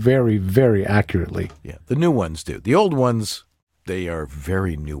 like very, very accurately. Yeah, the new ones do. The old ones, they are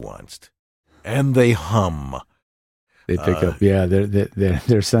very nuanced, and they hum. They pick up. Yeah,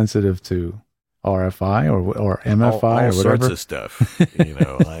 they're sensitive to RFI or MFI all or whatever. Sorts of stuff.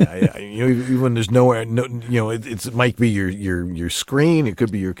 Even there's nowhere. It might be your screen. It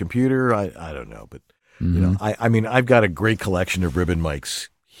could be your computer. I don't know, but. Mm-hmm. I've got a great collection of ribbon mics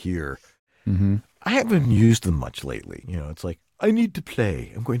here. Mm-hmm. I haven't used them much lately. It's like, I need to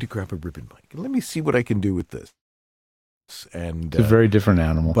play. I'm going to grab a ribbon mic. Let me see what I can do with this. And it's a very different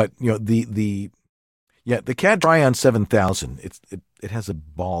animal. But the CAD Trion 7000, it has a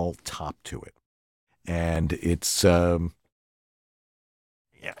ball top to it, and it's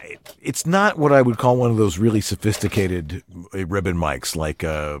not what I would call one of those really sophisticated ribbon mics like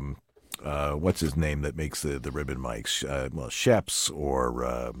what's his name that makes the ribbon mics? Sheps,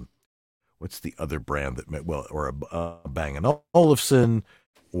 or what's the other brand or a Bang & Olufsen,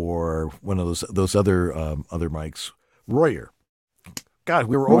 or one of those other mics, Royer. God,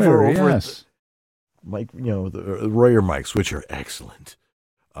 we were over yes. at the Royer mics, which are excellent,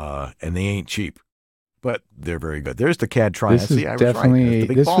 and they ain't cheap, but they're very good. There's the CAD Trion.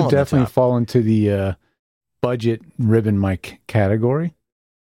 This would definitely fall into the budget ribbon mic category.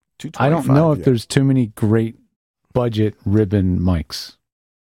 I don't know if there's too many great budget ribbon mics.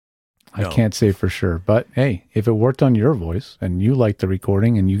 I can't say for sure, but hey, if it worked on your voice and you liked the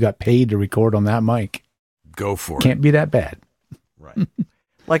recording and you got paid to record on that mic, go for it. Can't be that bad. Right.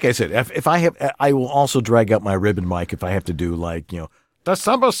 Like I said, if I will also drag up my ribbon mic if I have to do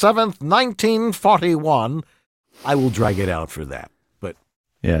December 7th, 1941. I will drag it out for that. But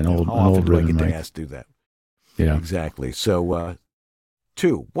yeah, an old ribbon mic. Has to do that. Yeah, exactly. So.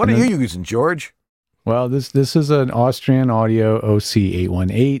 What are you using, George? Well, this is an Austrian Audio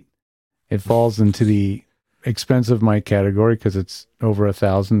OC818. It falls into the expensive mic category because it's over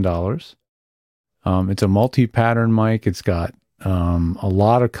 $1,000. It's a multi-pattern mic. It's got a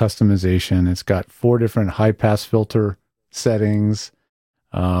lot of customization. It's got 4 different high-pass filter settings.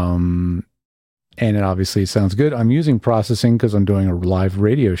 And it obviously sounds good. I'm using processing because I'm doing a live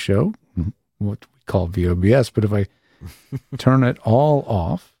radio show, what we call VOBS. But if I turn it all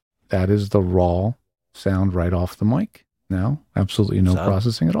off, that is the raw sound right off the mic. Now, absolutely no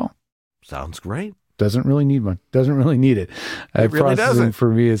processing at all. Sounds great. Doesn't really need one. Doesn't really need it. It really processing doesn't. for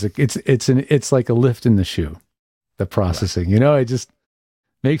me is it's like a lift in the shoe. The processing, it just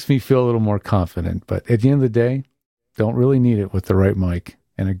makes me feel a little more confident. But at the end of the day, don't really need it with the right mic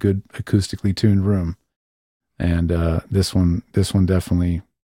and a good acoustically tuned room. And this one definitely,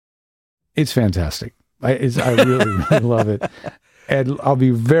 it's fantastic. I really, really love it. And I'll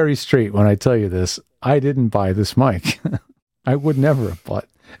be very straight when I tell you this. I didn't buy this mic. I would never have bought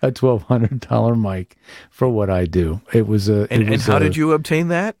a $1,200 mic for what I do. It was a. And how did you obtain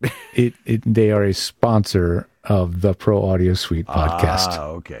that? They are a sponsor of the Pro Audio Suite podcast. Ah,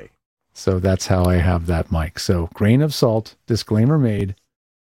 okay. So that's how I have that mic. So grain of salt, disclaimer made,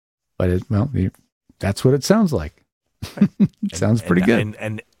 but that's what it sounds like. It sounds pretty good.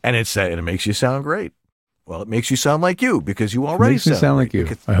 And it makes you sound great. Well, it makes you sound like you because you already makes me sound like you.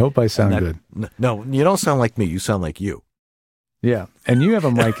 I hope I sound good. No, you don't sound like me. You sound like you. Yeah. And you have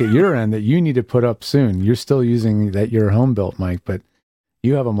a mic at your end that you need to put up soon. You're still using your home built mic, but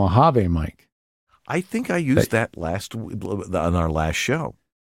you have a Mojave mic. I think I used that on our last show.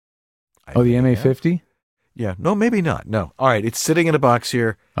 The MA50? Yeah. No, maybe not. No. All right. It's sitting in a box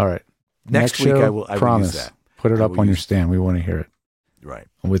here. All right. Next week show, I will promise. use that. Put it up on your stand. We want to hear it. Right.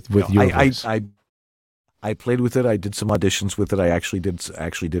 With your voice. I played with it. I did some auditions with it. I actually did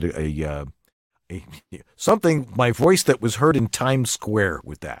a something, my voice that was heard in Times Square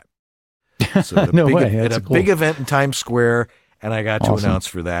with that. So no way. That's a cool. big event in Times Square, and I got to Awesome. announce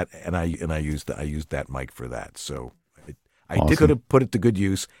for that, and I used that mic for that. So I Awesome. could have put it to good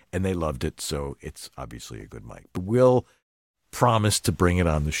use, and they loved it. So it's obviously a good mic. But we'll promise to bring it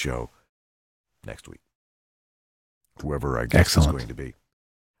on the show next week, whoever I guess is going to be.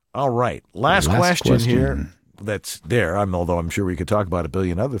 All right, last question here. That's there. Although I'm sure we could talk about a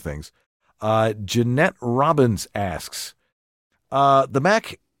billion other things. Jeanette Robbins asks, the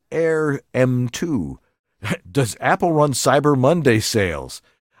Mac Air M2, does Apple run Cyber Monday sales?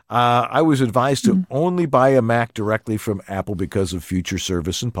 I was advised to only buy a Mac directly from Apple because of future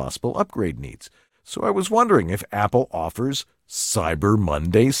service and possible upgrade needs. So I was wondering if Apple offers Cyber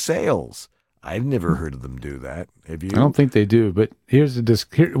Monday sales. I've never heard of them do that. Have you? I don't think they do, but here's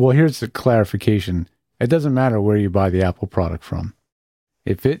the clarification. It doesn't matter where you buy the Apple product from.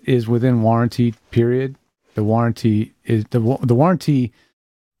 If it is within warranty period, the warranty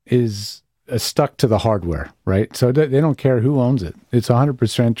is stuck to the hardware, right? So they don't care who owns it. It's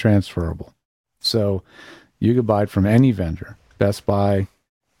 100% transferable. So you could buy it from any vendor. Best Buy.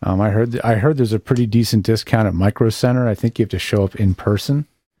 I heard there's a pretty decent discount at Micro Center. I think you have to show up in person.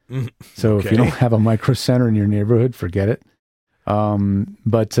 So if you don't have a Micro Center in your neighborhood, forget it. Yeah,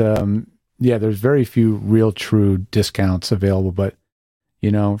 there's very few real true discounts available, but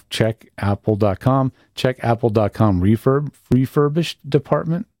check apple.com, check apple.com refurbished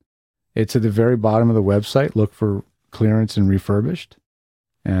department. It's at the very bottom of the website. Look for clearance and refurbished,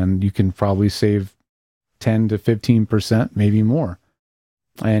 and you can probably save 10 to 15%, maybe more.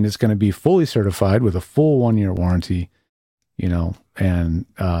 And it's going to be fully certified with a full 1-year warranty, and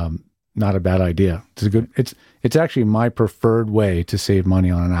not a bad idea. It's actually my preferred way to save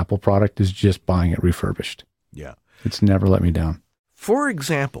money on an Apple product is just buying it refurbished. Yeah. It's never let me down. For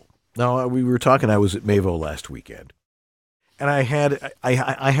example, now we were talking, I was at Mavo last weekend, and I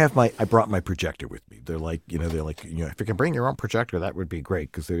brought my projector with me. They're like, if you can bring your own projector, that would be great.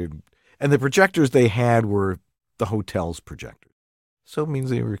 And the projectors they had were the hotel's projectors. So it means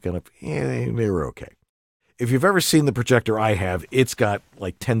they were they were okay. If you've ever seen the projector I have, it's got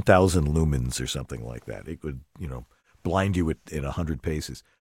like 10,000 lumens or something like that. It would, blind you in 100 paces.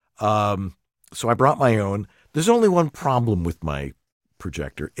 So I brought my own. There's only one problem with my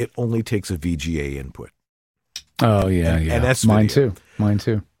projector. It only takes a VGA input. Oh, yeah. And that's Mine too.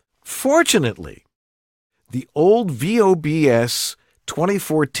 Fortunately, the old VOBS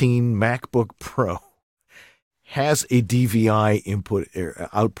 2014 MacBook Pro has a DVI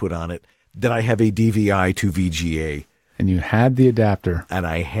output on it that I have a DVI to VGA. And you had the adapter. And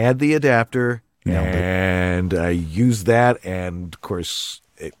I had the adapter, and I used that, and of course,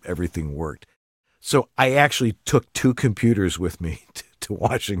 everything worked. So I actually took 2 computers with me to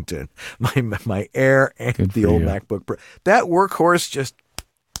Washington, my Air and the old MacBook Pro. That workhorse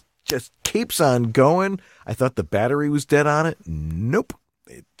just keeps on going. I thought the battery was dead on it. Nope.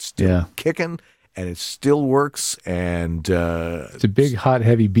 It's still kicking, and it still works. And it's a big, hot,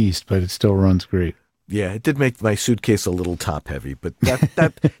 heavy beast, but it still runs great. Yeah, it did make my suitcase a little top heavy, but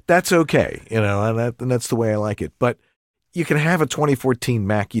that's okay, and that's the way I like it. But you can have a 2014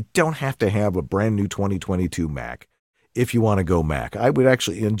 Mac. You don't have to have a brand new 2022 Mac if you want to go Mac. I would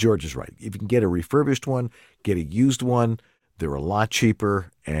actually, and George is right, if you can get a refurbished one, get a used one, they're a lot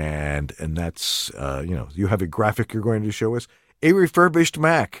cheaper, and that's, you have a graphic you're going to show us, a refurbished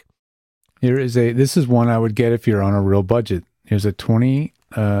Mac. This is one I would get if you're on a real budget. Here's a M1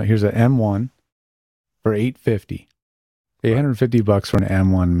 for $850. $850 for an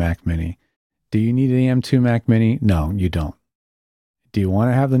M1 Mac Mini. Do you need an M2 Mac Mini? No, you don't. Do you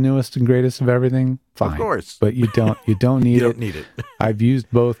want to have the newest and greatest of everything? Fine. Of course. But you don't need it. You don't need it. I've used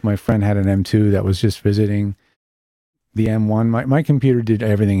both. My friend had an M2 that was just visiting. The M1, my computer did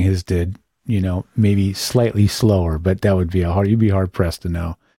everything his did, maybe slightly slower, but that would be you'd be hard pressed to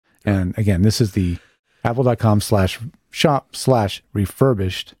know. And again, this is the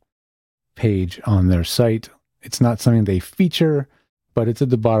apple.com/shop/refurbished page on their site. It's not something they feature, but it's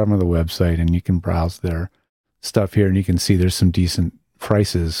at the bottom of the website, and you can browse their stuff here, and you can see there's some decent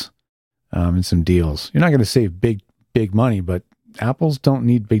prices and some deals. You're not going to save big money, but Apples don't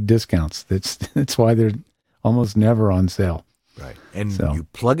need big discounts. That's why they're almost never on sale. Right. And you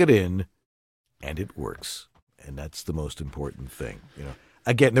plug it in, and it works. And that's the most important thing.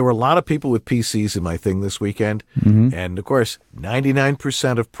 Again, there were a lot of people with PCs in my thing this weekend. Mm-hmm. And, of course,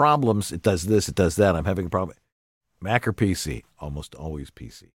 99% of problems, it does this, it does that. I'm having a problem. Mac or PC? Almost always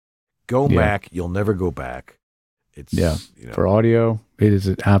PC. Go Mac. You'll never go back. It's For audio, it is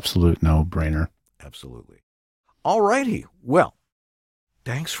an absolute no-brainer. Absolutely. All righty. Well,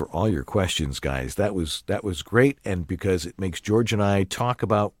 thanks for all your questions, guys. That was great. And because it makes George and I talk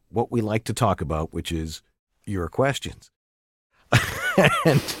about what we like to talk about, which is your questions.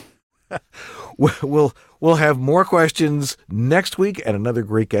 And we'll have more questions next week and another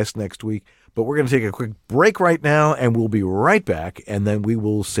great guest next week. But we're going to take a quick break right now, and we'll be right back. And then we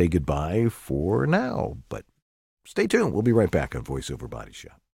will say goodbye for now. But stay tuned. We'll be right back on Voice Over Body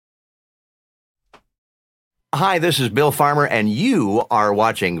Shop. Hi, this is Bill Farmer, and you are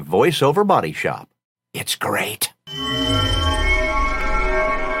watching Voice Over Body Shop. It's great.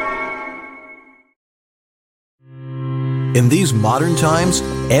 In these modern times,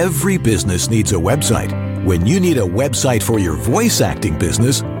 every business needs a website. When you need a website for your voice acting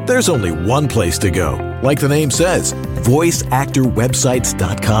business, there's only one place to go. Like the name says,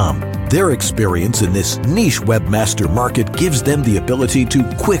 voiceactorwebsites.com. Their experience in this niche webmaster market gives them the ability to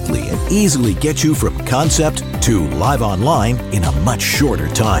quickly and easily get you from concept to live online in a much shorter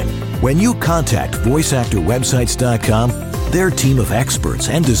time. When you contact voiceactorwebsites.com, their team of experts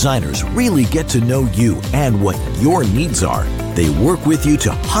and designers really get to know you and what your needs are. They work with you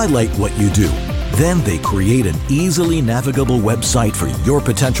to highlight what you do. Then they create an easily navigable website for your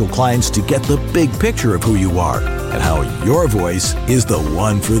potential clients to get the big picture of who you are and how your voice is the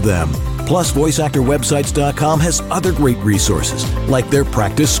one for them. Plus, VoiceActorWebsites.com has other great resources, like their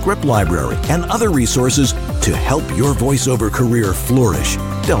practice script library and other resources to help your voiceover career flourish.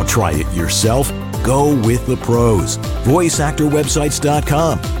 Don't try it yourself. Go with the pros.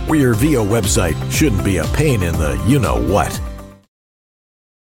 VoiceActorWebsites.com, where your VO website shouldn't be a pain in the you-know-what.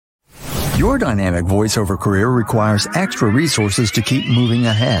 Your dynamic voiceover career requires extra resources to keep moving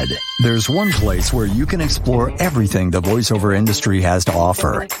ahead. There's one place where you can explore everything the voiceover industry has to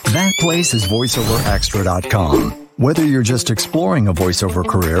offer. That place is VoiceOverExtra.com. Whether you're just exploring a voiceover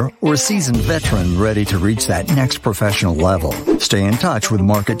career or a seasoned veteran ready to reach that next professional level, stay in touch with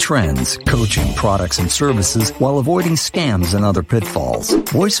market trends, coaching, products, and services while avoiding scams and other pitfalls.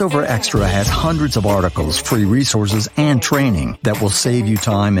 VoiceOver Extra has hundreds of articles, free resources, and training that will save you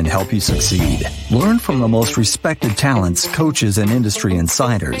time and help you succeed. Learn from the most respected talents, coaches, and industry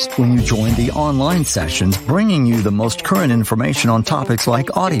insiders when you join the online sessions, bringing you the most current information on topics like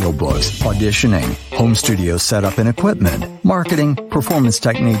audiobooks, auditioning, home studio setup and equipment, marketing, performance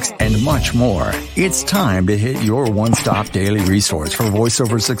techniques, and much more. It's time to hit your one-stop daily resource for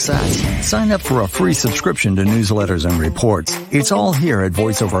voiceover success. Sign up for a free subscription to newsletters and reports. It's all here at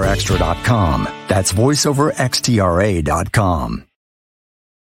voiceoverextra.com. That's voiceoverextra.com.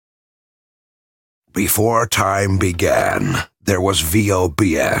 Before time began, there was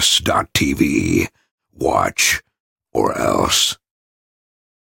VOBS.TV. Watch or else.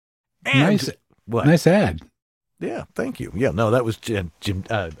 And nice ad. Yeah, thank you. Yeah, no, that was Jim.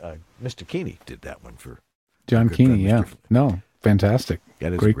 Mr. Keeney did that one for John Keeney. Yeah, no, fantastic.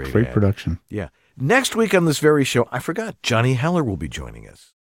 That is great ad. Production. Yeah. Next week on this very show, I forgot Johnny Heller will be joining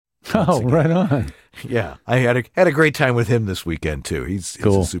us. Oh, right on. Yeah, I had a great time with him this weekend too. He's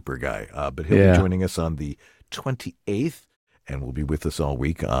cool. a super guy. But he'll be joining us on the 28th, and will be with us all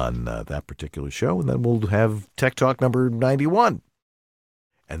week on that particular show. And then we'll have Tech Talk number 91.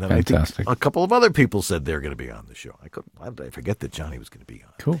 And then Fantastic. I think a couple of other people said they're going to be on the show. Why did I forget that Johnny was going to be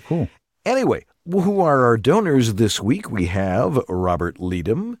on? Cool. Anyway, who are our donors this week? We have Robert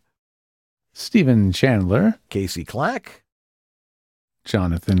Leadham, Stephen Chandler, Casey Clack,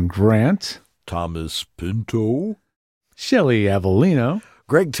 Jonathan Grant, Thomas Pinto, Shelley Avellino,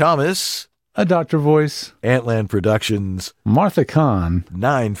 Greg Thomas, A Dr. Voice, Antland Productions, Martha Kahn,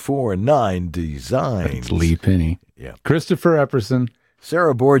 949 Designs, that's Lee Penny, yeah, Christopher Epperson,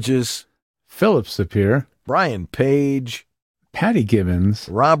 Sarah Borges, Philip Sapir, Brian Page, Patty Gibbons,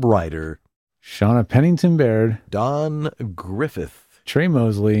 Rob Ryder, Shauna Pennington Baird, Don Griffith, Trey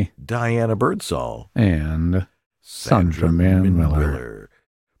Mosley, Diana Birdsall, and Sandra Mann Miller.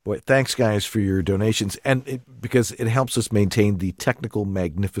 Boy, thanks, guys, for your donations, and because it helps us maintain the technical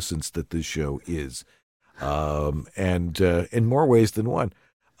magnificence that this show is, and in more ways than one.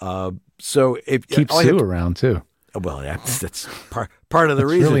 So if keep Sue around too. Well, that's part of the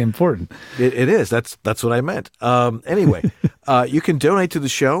reason. It's really important. It is. That's what I meant. Anyway, you can donate to the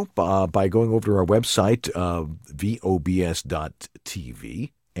show by going over to our website, vobs.tv,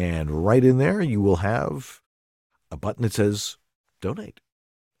 and right in there you will have a button that says donate.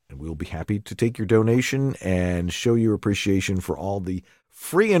 And we'll be happy to take your donation and show your appreciation for all the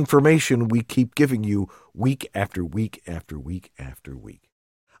free information we keep giving you week after week after week after week.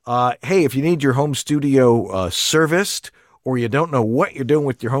 Hey, if you need your home studio serviced, or you don't know what you're doing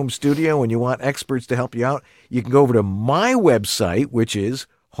with your home studio and you want experts to help you out, you can go over to my website, which is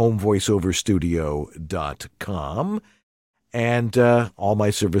homevoiceoverstudio.com, and all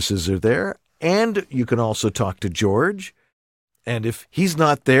my services are there. And you can also talk to George. And if he's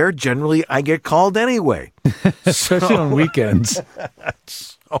not there, generally I get called anyway. Especially on weekends.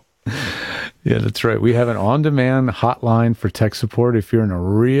 Yeah, that's right. We have an on-demand hotline for tech support. If you're in a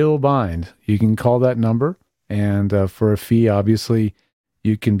real bind, you can call that number. And for a fee, obviously,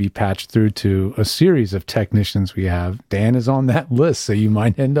 you can be patched through to a series of technicians we have. Dan is on that list, so you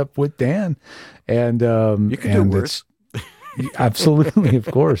might end up with Dan. And you can do worse. Absolutely, of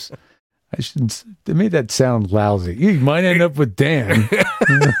course. They made that sound lousy. You might end up with Dan.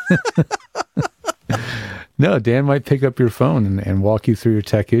 No, Dan might pick up your phone and walk you through your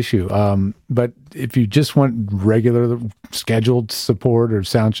tech issue. But if you just want regular scheduled support or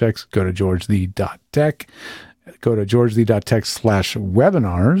sound checks, go to georgethee.tech. Go to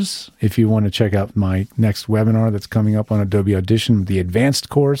georgethee.tech/webinars if you want to check out my next webinar that's coming up on Adobe Audition, the advanced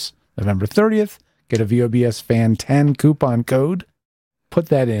course, November 30th. Get a VOBS Fan 10 coupon code. Put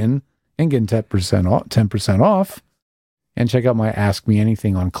that in and get 10% off. And check out my Ask Me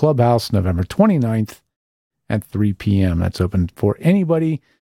Anything on Clubhouse, November 29th at 3 p.m. That's open for anybody,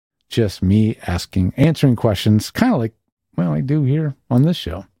 just me answering questions, kind of like, well, I do here on this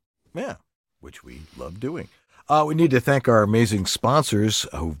show. Yeah, which we love doing. We need to thank our amazing sponsors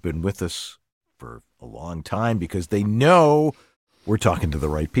who've been with us for a long time because they know we're talking to the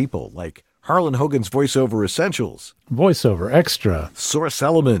right people, like Harlan Hogan's VoiceOver Essentials, VoiceOver Extra, Source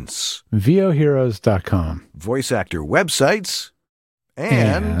Elements, VOHeroes.com, Voice Actor Websites,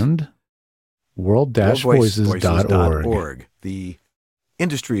 and world-voices.org, the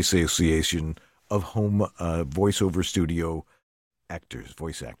Industry Association of Home Voiceover Studio Actors,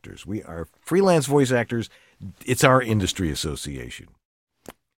 Voice Actors. We are freelance voice actors. It's our industry association.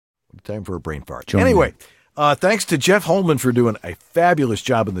 Time for a brain fart. Anyway, thanks to Jeff Holman for doing a fabulous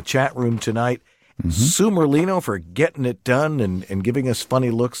job in the chat room tonight. Sue Merlino for getting it done and giving us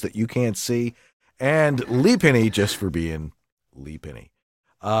funny looks that you can't see. And Lee Penny just for being Lee Penny.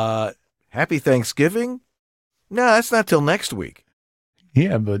 Happy Thanksgiving? No, that's not till next week.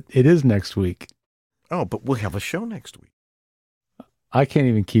 Yeah, but it is next week. Oh, but we'll have a show next week. I can't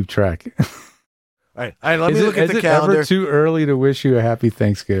even keep track. All right, let me look at the calendar. Is it ever too early to wish you a happy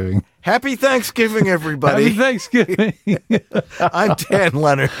Thanksgiving? Happy Thanksgiving, everybody. Happy Thanksgiving. I'm Dan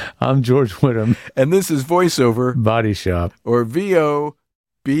Leonard. I'm George Whittam. And this is VoiceOver Body Shop. Or VOBS.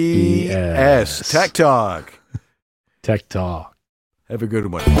 Tech Talk. Tech Talk. Have a good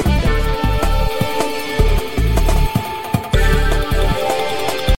one.